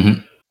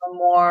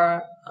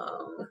 more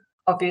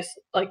obvious,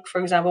 like,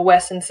 for example,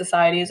 Western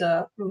societies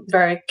are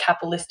very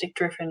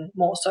capitalistic-driven,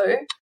 more so.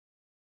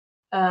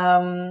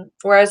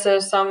 Whereas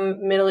there's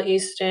some Middle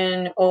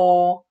Eastern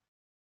or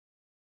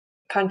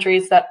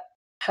countries that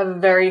have a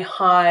very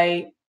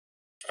high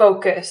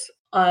focus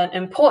on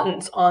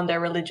importance on their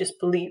religious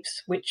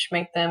beliefs, which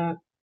make them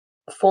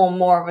form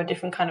more of a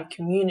different kind of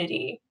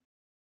community.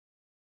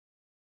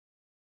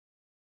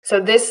 So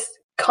this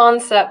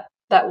concept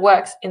that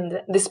works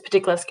in this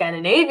particular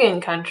Scandinavian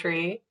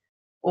country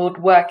would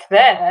work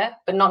there,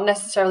 but not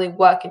necessarily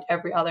work in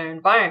every other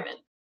environment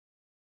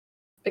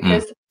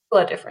because the people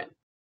are different.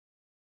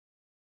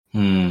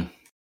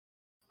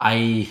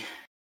 I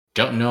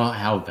don't know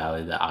how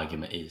valid that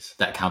argument is,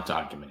 that counter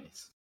argument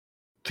is,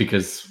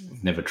 because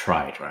we've never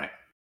tried, right?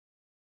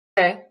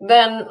 Okay,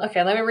 let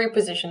me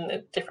reposition it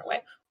a different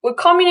way. Would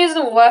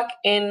communism work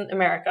in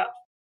America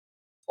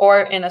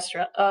or in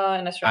Australia?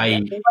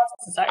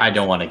 I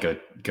don't want to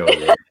go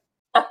there.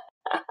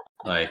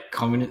 Like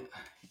communism,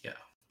 yeah.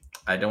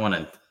 I don't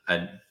want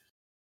to.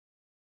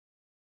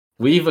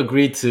 We've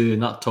agreed to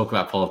not talk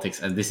about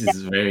politics, and this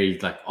is very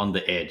like on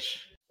the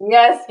edge.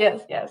 Yes.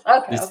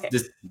 Okay.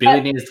 This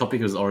billionaires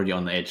topic was already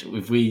on the edge.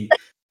 If we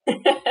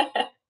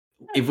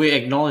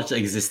acknowledge the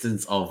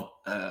existence of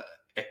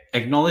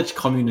acknowledge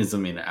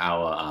communism in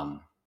our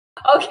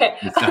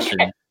discussion.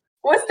 Okay.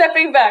 We're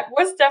stepping back.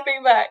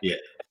 Yeah.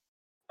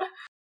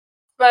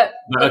 But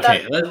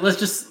okay, let's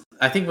just.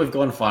 I think we've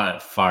gone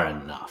far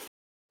enough.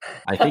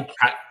 I think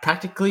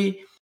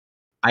practically,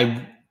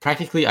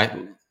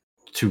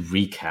 to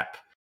recap,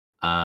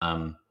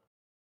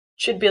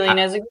 should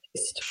billionaires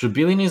exist? Should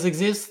billionaires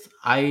exist?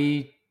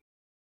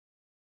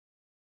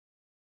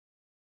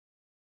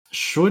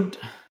 Should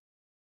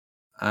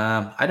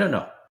I don't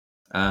know.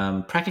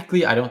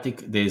 Practically, I don't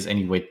think there's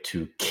any way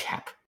to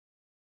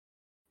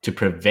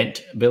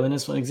prevent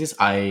billionaires from existing.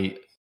 I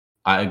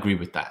agree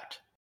with that.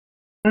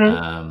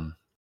 Mhm.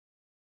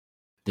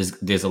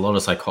 There's a lot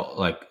of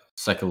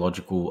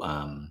psychological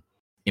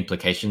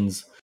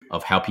implications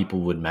of how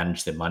people would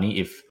manage their money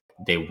if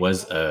there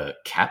was a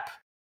cap.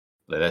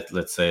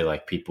 Let's say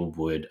like people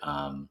would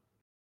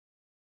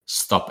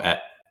stop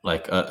at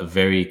like a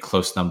very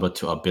close number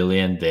to a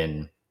billion,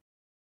 then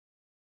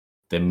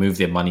move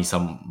their money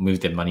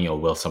or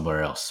wealth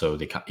somewhere else, so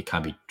it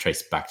can't be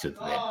traced back to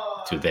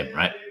them,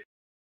 right?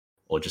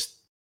 Or just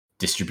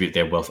distribute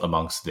their wealth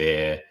amongst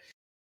their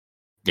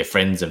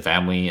friends and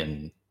family,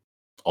 and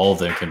all of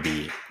them can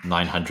be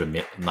 900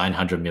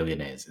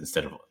 millionaires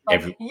instead of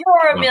every.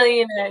 You're a one.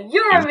 millionaire.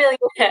 You're a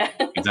millionaire.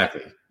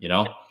 Exactly,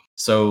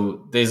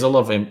 so there's a lot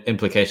of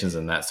implications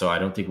in that, so I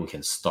don't think we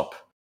can stop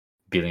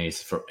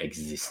billionaires from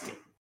existing.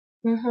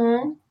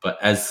 Mm-hmm. But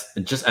as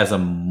a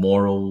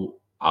moral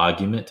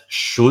argument,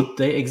 should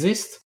they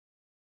exist?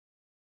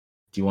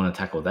 Do you want to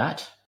tackle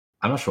that?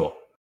 I'm not sure.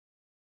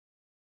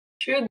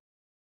 Should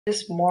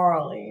this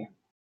morally?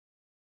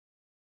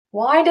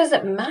 Why does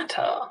it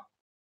matter?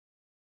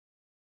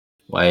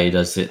 Why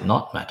does it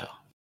not matter?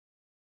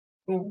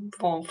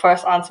 Well,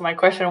 first answer my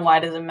question, why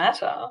does it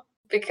matter?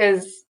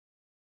 Because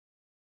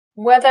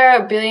whether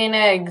a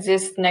billionaire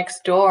exists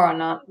next door or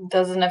not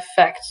doesn't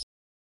affect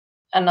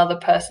another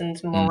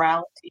person's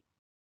morality.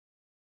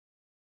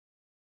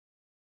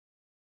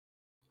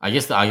 I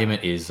guess the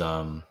argument is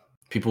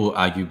people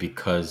argue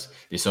because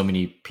there's so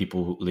many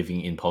people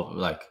living in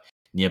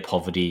near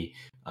poverty,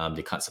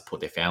 they can't support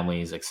their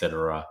families,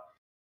 etc.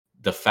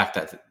 The fact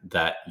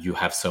that you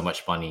have so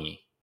much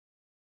money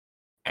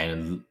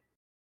and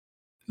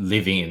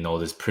living in all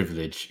this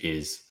privilege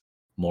is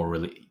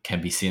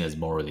can be seen as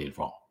morally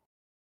wrong.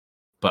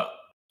 But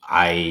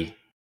I'm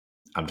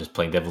just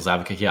playing devil's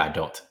advocate here. I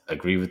don't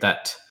agree with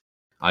that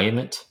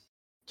argument.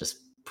 Just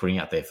putting it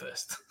out there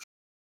first.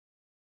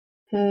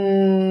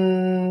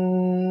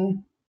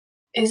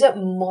 Is it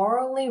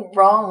morally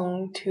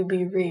wrong to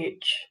be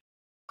rich?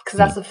 Because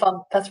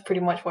that's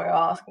pretty much what you're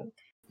asking.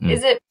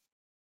 Is it?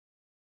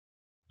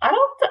 I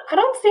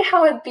don't see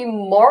how it'd be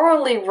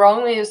morally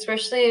wrong,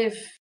 especially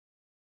if,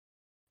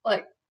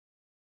 like.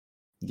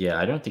 Yeah,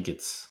 I don't think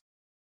it's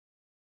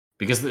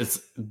because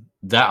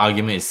that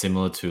argument is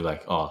similar to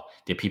like, oh,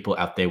 there are people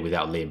out there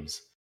without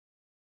limbs.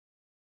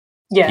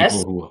 Yes.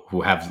 People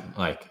who have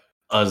like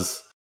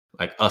us,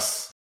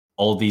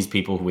 all these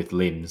people with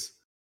limbs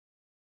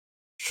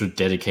should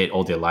dedicate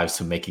all their lives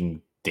to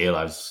making their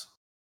lives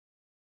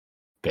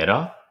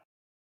better.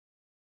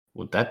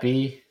 Would that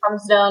be?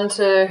 Comes down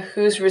to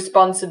whose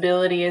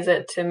responsibility is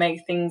it to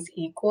make things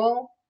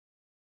equal?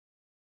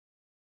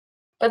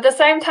 But at the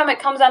same time, it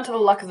comes down to the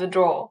luck of the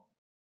draw,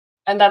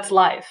 and that's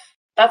life.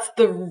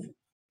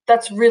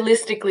 That's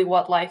realistically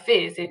what life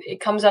is. It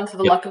comes down to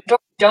the luck of the draw.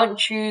 You don't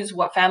choose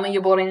what family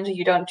you're born into.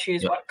 You don't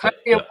choose what country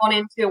you're born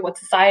into, what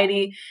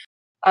society.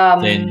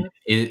 Then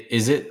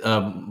is it a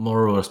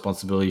moral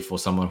responsibility for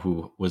someone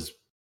who was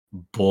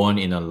born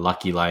in a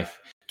lucky life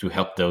to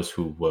help those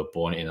who were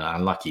born in an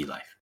unlucky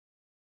life?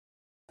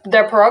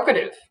 Their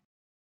prerogative.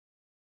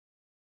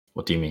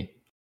 What do you mean?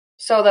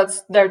 So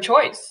that's their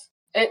choice.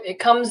 It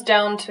comes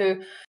down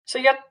to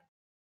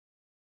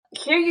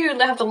here you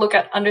have to look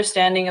at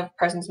understanding of a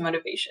person's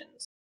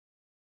motivations.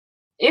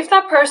 If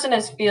that person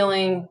is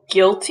feeling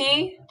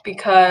guilty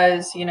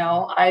because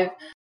I've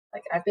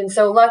been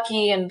so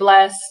lucky and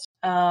blessed,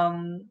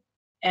 and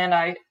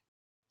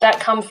that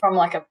comes from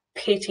like a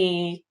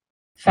pity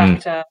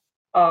factor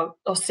of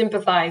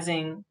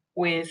sympathizing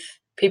with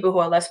people who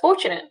are less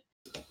fortunate,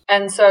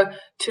 and so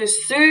to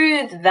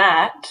soothe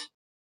that,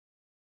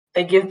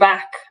 they give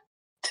back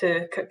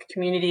to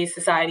communities,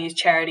 societies,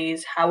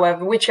 charities,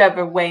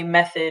 whichever way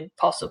method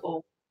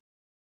possible,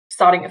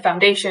 starting a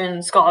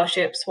foundation,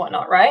 scholarships,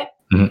 whatnot, right?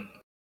 Mm-hmm.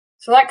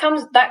 So that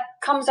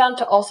comes down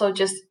to also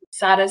just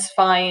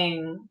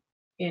satisfying,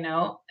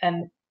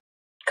 and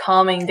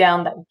calming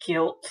down that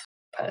guilt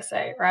per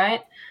se,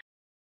 right?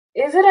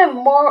 Is it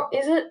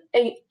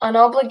an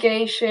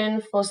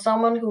obligation for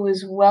someone who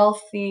is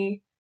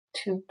wealthy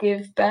to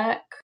give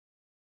back?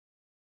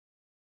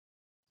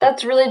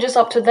 That's really just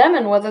up to them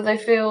and whether they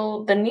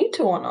feel the need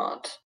to or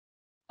not.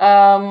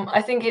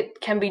 I think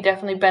it can be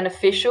definitely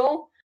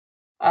beneficial,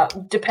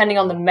 depending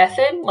on the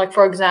method. Like,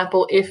 for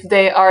example, if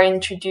they are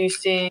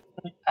introducing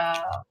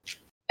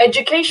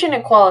education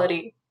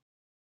equality,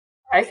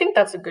 I think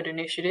that's a good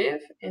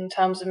initiative in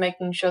terms of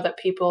making sure that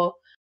people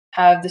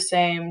have the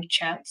same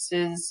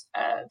chances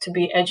to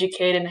be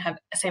educated and have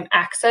the same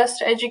access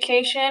to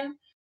education.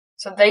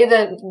 So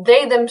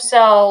they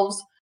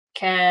themselves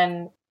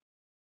can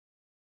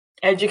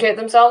educate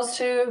themselves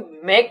to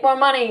make more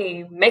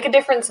money, make a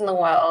difference in the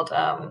world,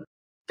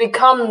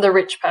 become the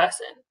rich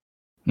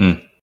person.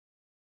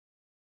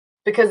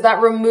 Because that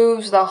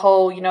removes the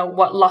whole,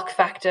 what luck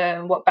factor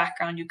and what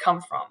background you come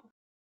from,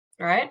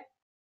 right?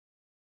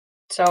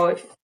 So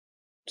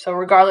So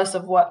regardless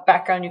of what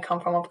background you come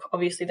from,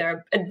 obviously there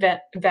are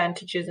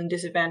advantages and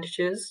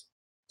disadvantages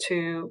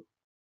to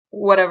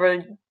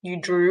whatever you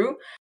drew.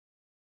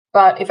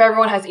 But if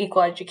everyone has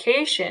equal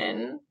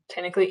education,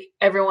 technically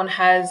everyone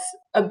has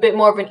a bit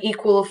more of an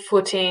equal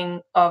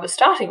footing of a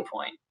starting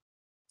point.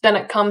 Then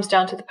it comes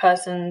down to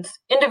the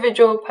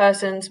individual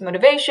person's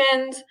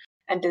motivations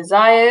and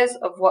desires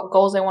of what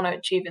goals they want to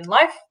achieve in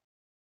life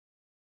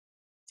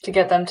to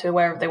get them to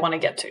wherever they want to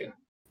get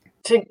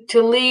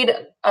to lead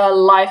a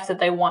life that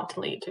they want to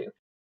lead to.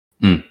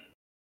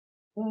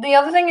 The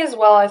other thing as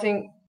well, I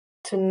think,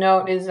 to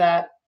note is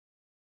that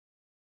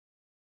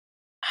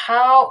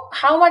how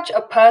much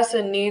a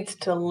person needs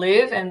to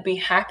live and be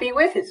happy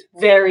with is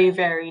very,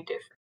 very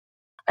different.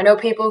 I know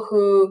people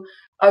who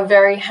are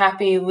very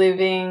happy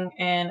living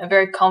in a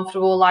very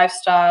comfortable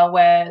lifestyle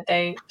where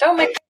they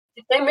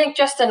make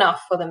just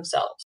enough for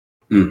themselves.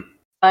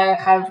 I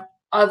have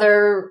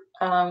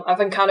I've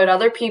encountered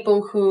other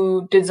people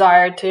who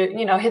desire to,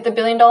 hit the $1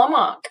 billion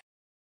mark,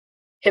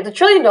 hit the $1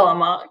 trillion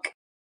mark.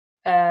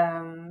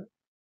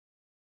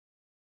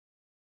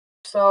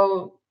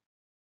 So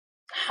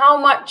how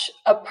much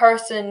a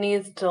person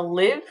needs to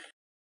live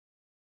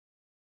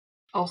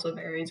also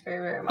varies very,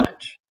 very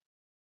much.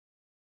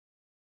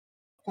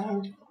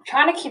 I'm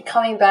trying to keep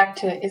coming back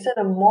to, is it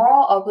a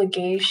moral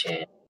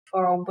obligation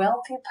for a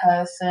wealthy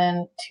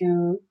person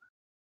to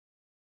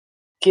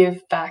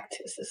give back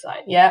to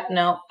society? Yeah,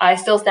 no, I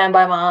still stand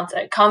by my answer.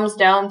 It comes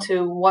down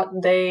to what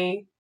their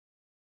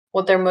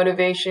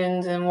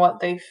motivations and what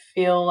they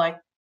feel like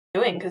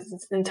doing, because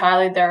it's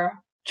entirely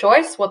their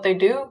choice what they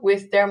do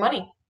with their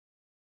money.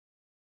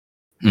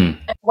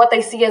 And what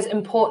they see as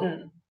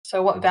important.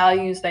 So what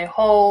values they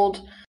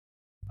hold,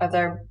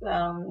 whether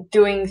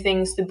doing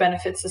things to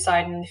benefit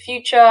society in the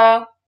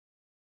future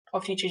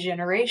or future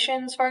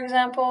generations, for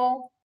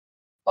example.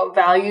 What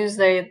values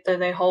they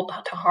hold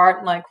to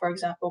heart, like, for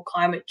example,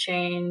 climate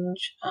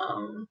change,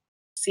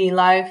 sea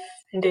life,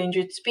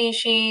 endangered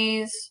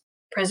species,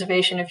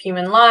 preservation of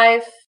human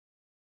life,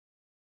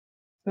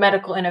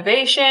 medical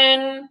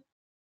innovation.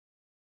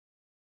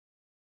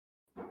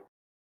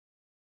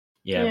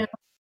 Yeah.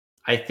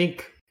 I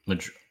think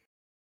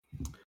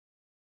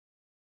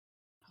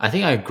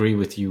I agree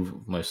with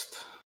you most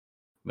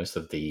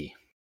of the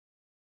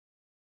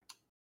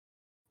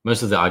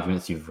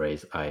arguments you've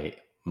raised. I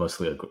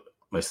mostly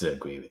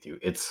agree with you.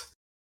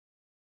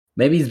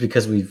 Maybe it's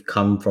because we've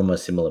come from a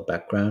similar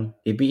background.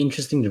 It'd be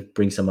interesting to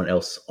bring someone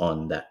else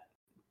on that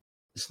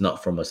is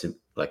not from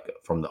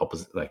from the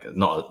opposite, like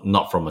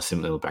not from a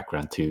similar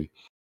background, to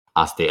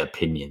ask their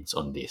opinions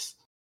on this.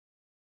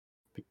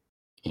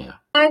 Yeah.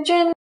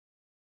 Imagine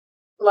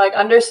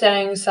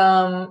understanding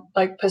some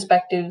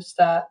perspectives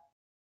that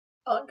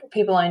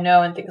people I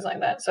know and things like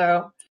that.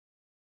 So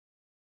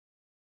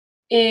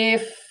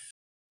if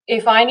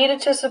I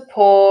needed to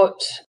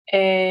support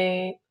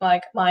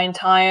my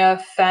entire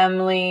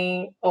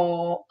family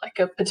or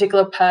a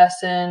particular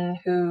person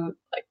who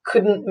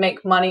couldn't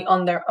make money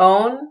on their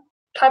own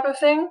type of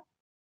thing,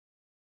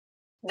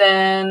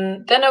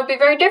 then it would be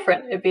very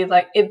different.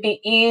 It'd be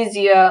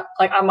easier.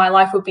 My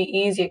life would be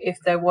easier if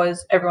there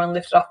was everyone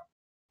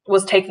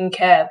was taken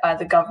care by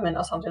the government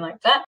or something like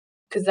that,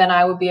 because then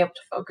I would be able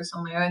to focus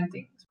on my own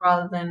things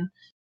rather than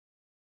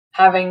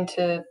having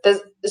to.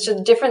 It's a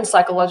different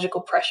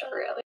psychological pressure,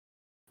 really.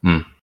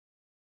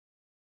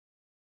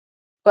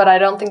 But I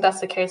don't think that's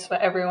the case for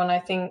everyone. I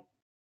think,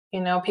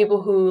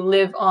 people who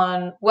live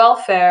on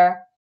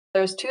welfare,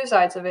 there's two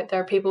sides of it. There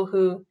are people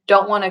who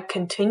don't want to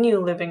continue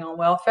living on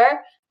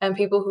welfare and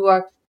people who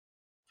are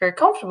very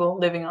comfortable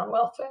living on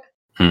welfare.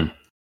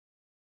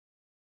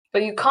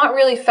 But you can't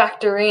really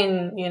factor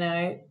in,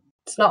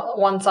 it's not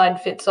one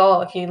size fits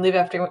all. If you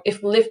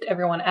lift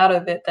everyone out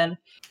of it, then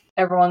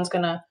everyone's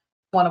going to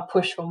want to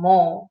push for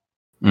more.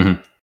 True.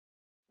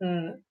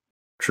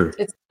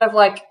 It's kind of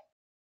like,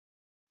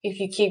 if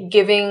you keep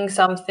giving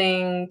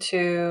something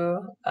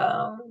to,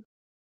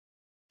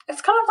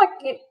 it's kind of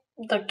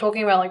like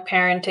talking about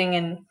parenting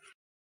and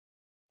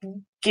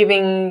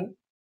giving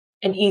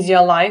an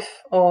easier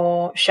life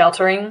or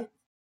sheltering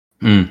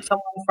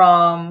someone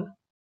from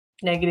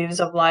negatives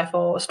of life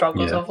or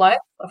struggles of life.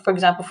 For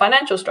example,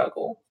 financial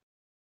struggle.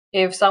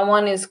 If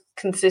someone is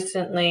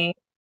consistently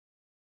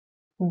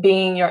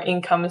being your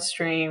income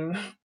stream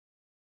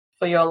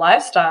for your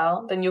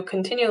lifestyle, then you'll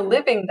continue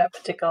living that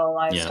particular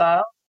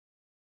lifestyle.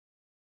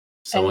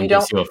 Someone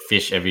gives you a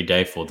fish every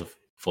day for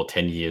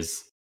 10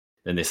 years,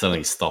 then they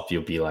suddenly stop.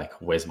 You'll be like,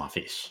 "Where's my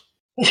fish?"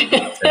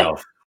 Instead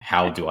of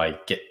how do I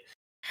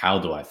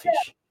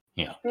fish?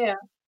 Yeah.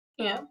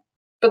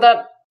 But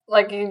that,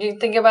 you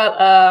think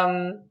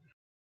about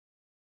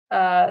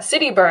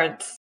city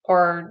birds,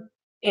 or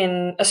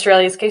in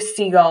Australia's case,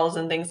 seagulls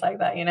and things like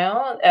that.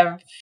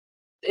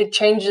 It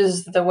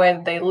changes the way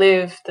that they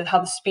live, how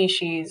the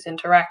species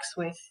interacts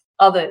with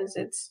others.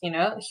 It's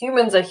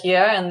humans are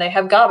here and they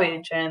have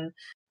garbage, and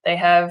they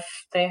have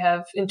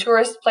in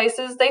tourist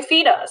places they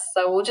feed us,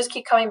 so we'll just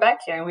keep coming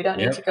back here and we don't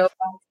need to go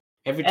back.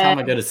 Every time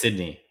I go to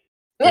Sydney,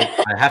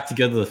 I have to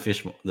go to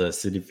the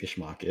city fish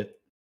market.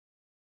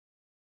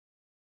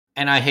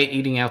 and I hate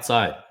eating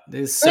outside.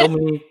 There's so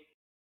many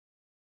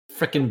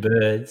freaking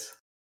birds.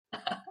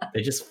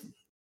 They just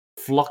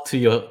flock to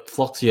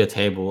your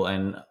table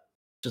and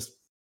just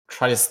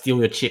try to steal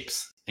your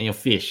chips and your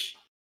fish.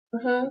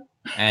 Mm-hmm.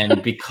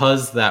 And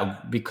because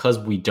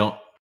we don't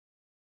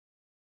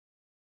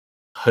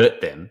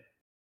hurt them,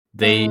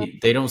 they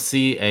don't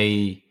see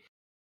a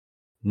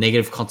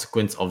negative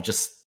consequence of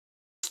just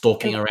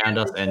stalking around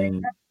us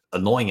and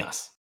annoying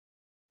us.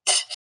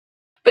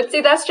 But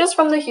see, that's just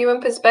from the human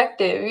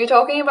perspective. You're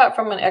talking about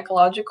from an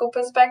ecological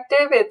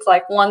perspective. It's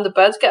like, one, the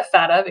birds get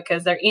fatter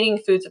because they're eating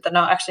foods that they're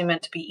not actually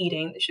meant to be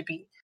eating. They should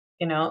be,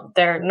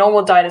 their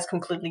normal diet is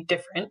completely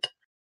different.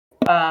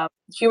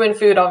 Human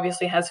food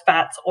obviously has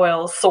fats,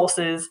 oils,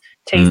 sauces,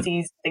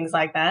 tasties, things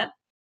like that.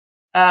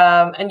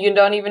 And you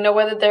don't even know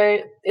whether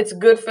it's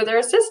good for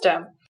their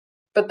system.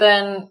 But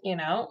then,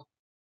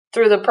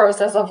 through the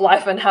process of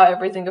life and how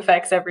everything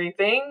affects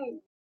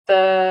everything,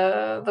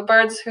 the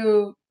birds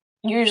who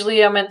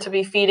usually are meant to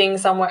be feeding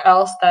somewhere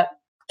else, that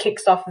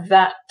kicks off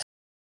that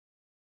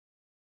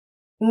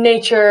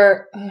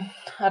nature.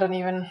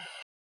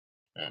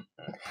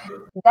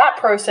 That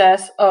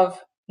process of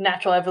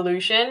natural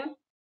evolution,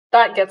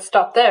 that gets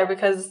stopped there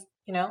because,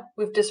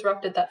 we've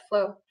disrupted that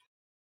flow.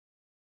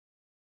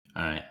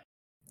 All right.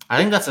 I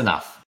think that's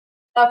enough.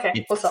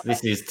 Okay,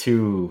 this is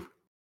too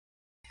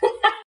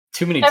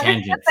many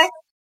tangents.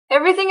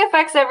 Everything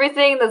affects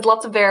everything. There's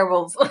lots of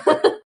variables.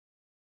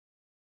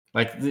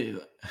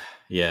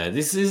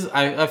 This is.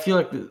 I feel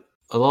like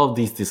a lot of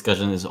these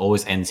discussions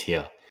always ends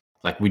here.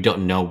 Like, we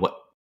don't know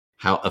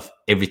how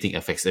everything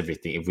affects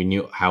everything. If we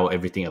knew how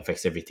everything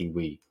affects everything,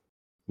 we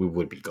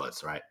would be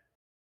gods, right?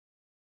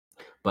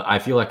 But I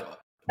feel like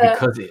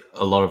because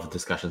a lot of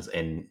discussions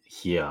end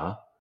here,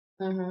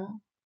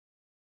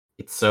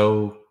 it's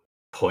so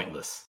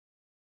pointless.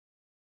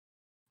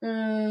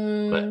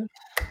 But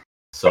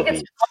so be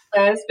it.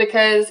 Pointless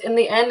because in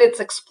the end,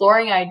 it's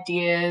exploring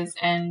ideas,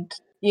 and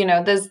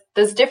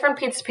there's different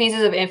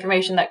pieces of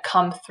information that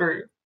come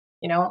through.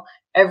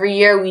 Every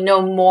year we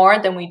know more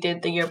than we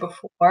did the year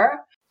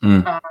before.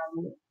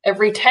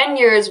 Every 10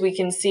 years we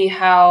can see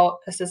how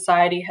a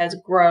society has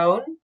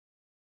grown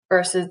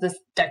versus the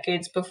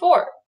decades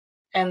before,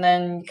 and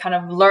then kind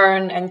of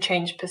learn and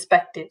change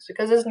perspectives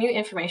because there's new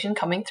information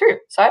coming through.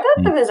 So I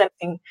don't think there's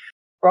anything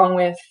wrong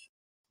with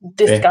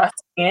discussing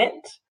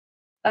it.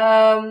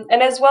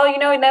 And as well,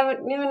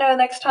 never know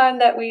next time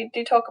that we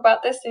do talk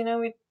about this,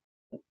 we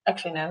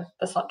actually, no,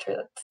 that's not true.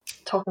 That's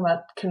talking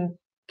about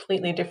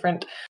completely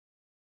different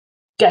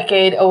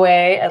decade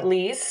away at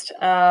least.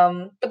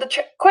 But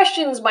the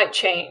questions might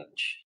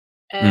change,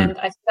 and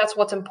I think that's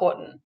what's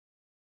important.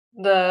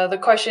 The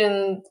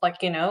question,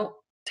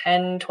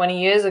 10,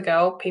 20 years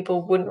ago,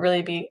 people wouldn't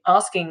really be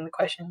asking the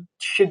question,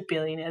 should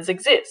billionaires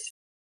exist?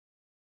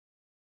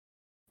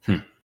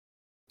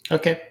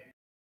 Okay.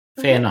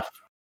 Fair enough.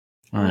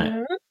 All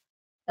right.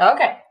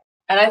 Okay.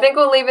 And I think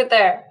we'll leave it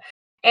there.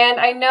 And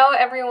I know,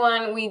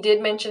 everyone, we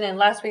did mention in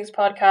last week's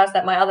podcast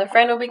that my other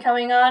friend will be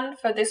coming on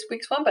for this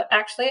week's one, but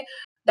actually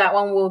that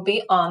one will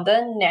be on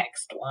the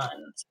next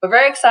one. So we're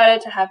very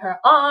excited to have her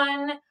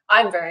on.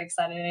 I'm very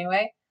excited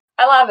anyway.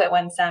 I love it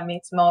when Sam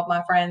meets more of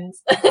my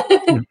friends.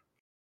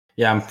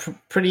 Yeah, I'm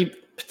pretty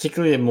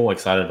particularly more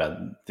excited about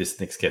this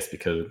next guest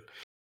because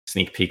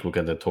sneak peek, we're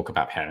going to talk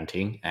about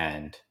parenting,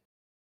 and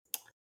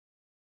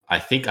I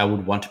think I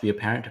would want to be a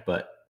parent,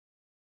 but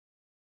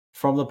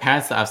from the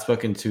parents that I've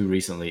spoken to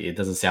recently, it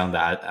doesn't sound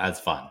that as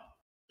fun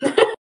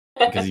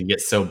because you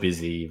get so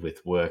busy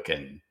with work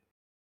and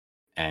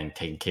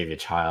taking care of your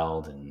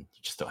child, and you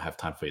just don't have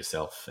time for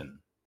yourself. And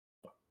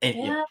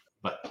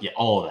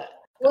all of that.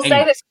 We'll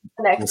save it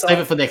for next week. We'll save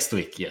it for next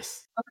week.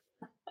 Yes.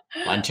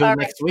 Until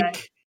next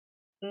week.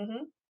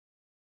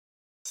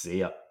 See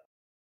ya.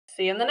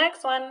 See you in the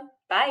next one.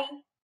 Bye.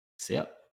 See ya.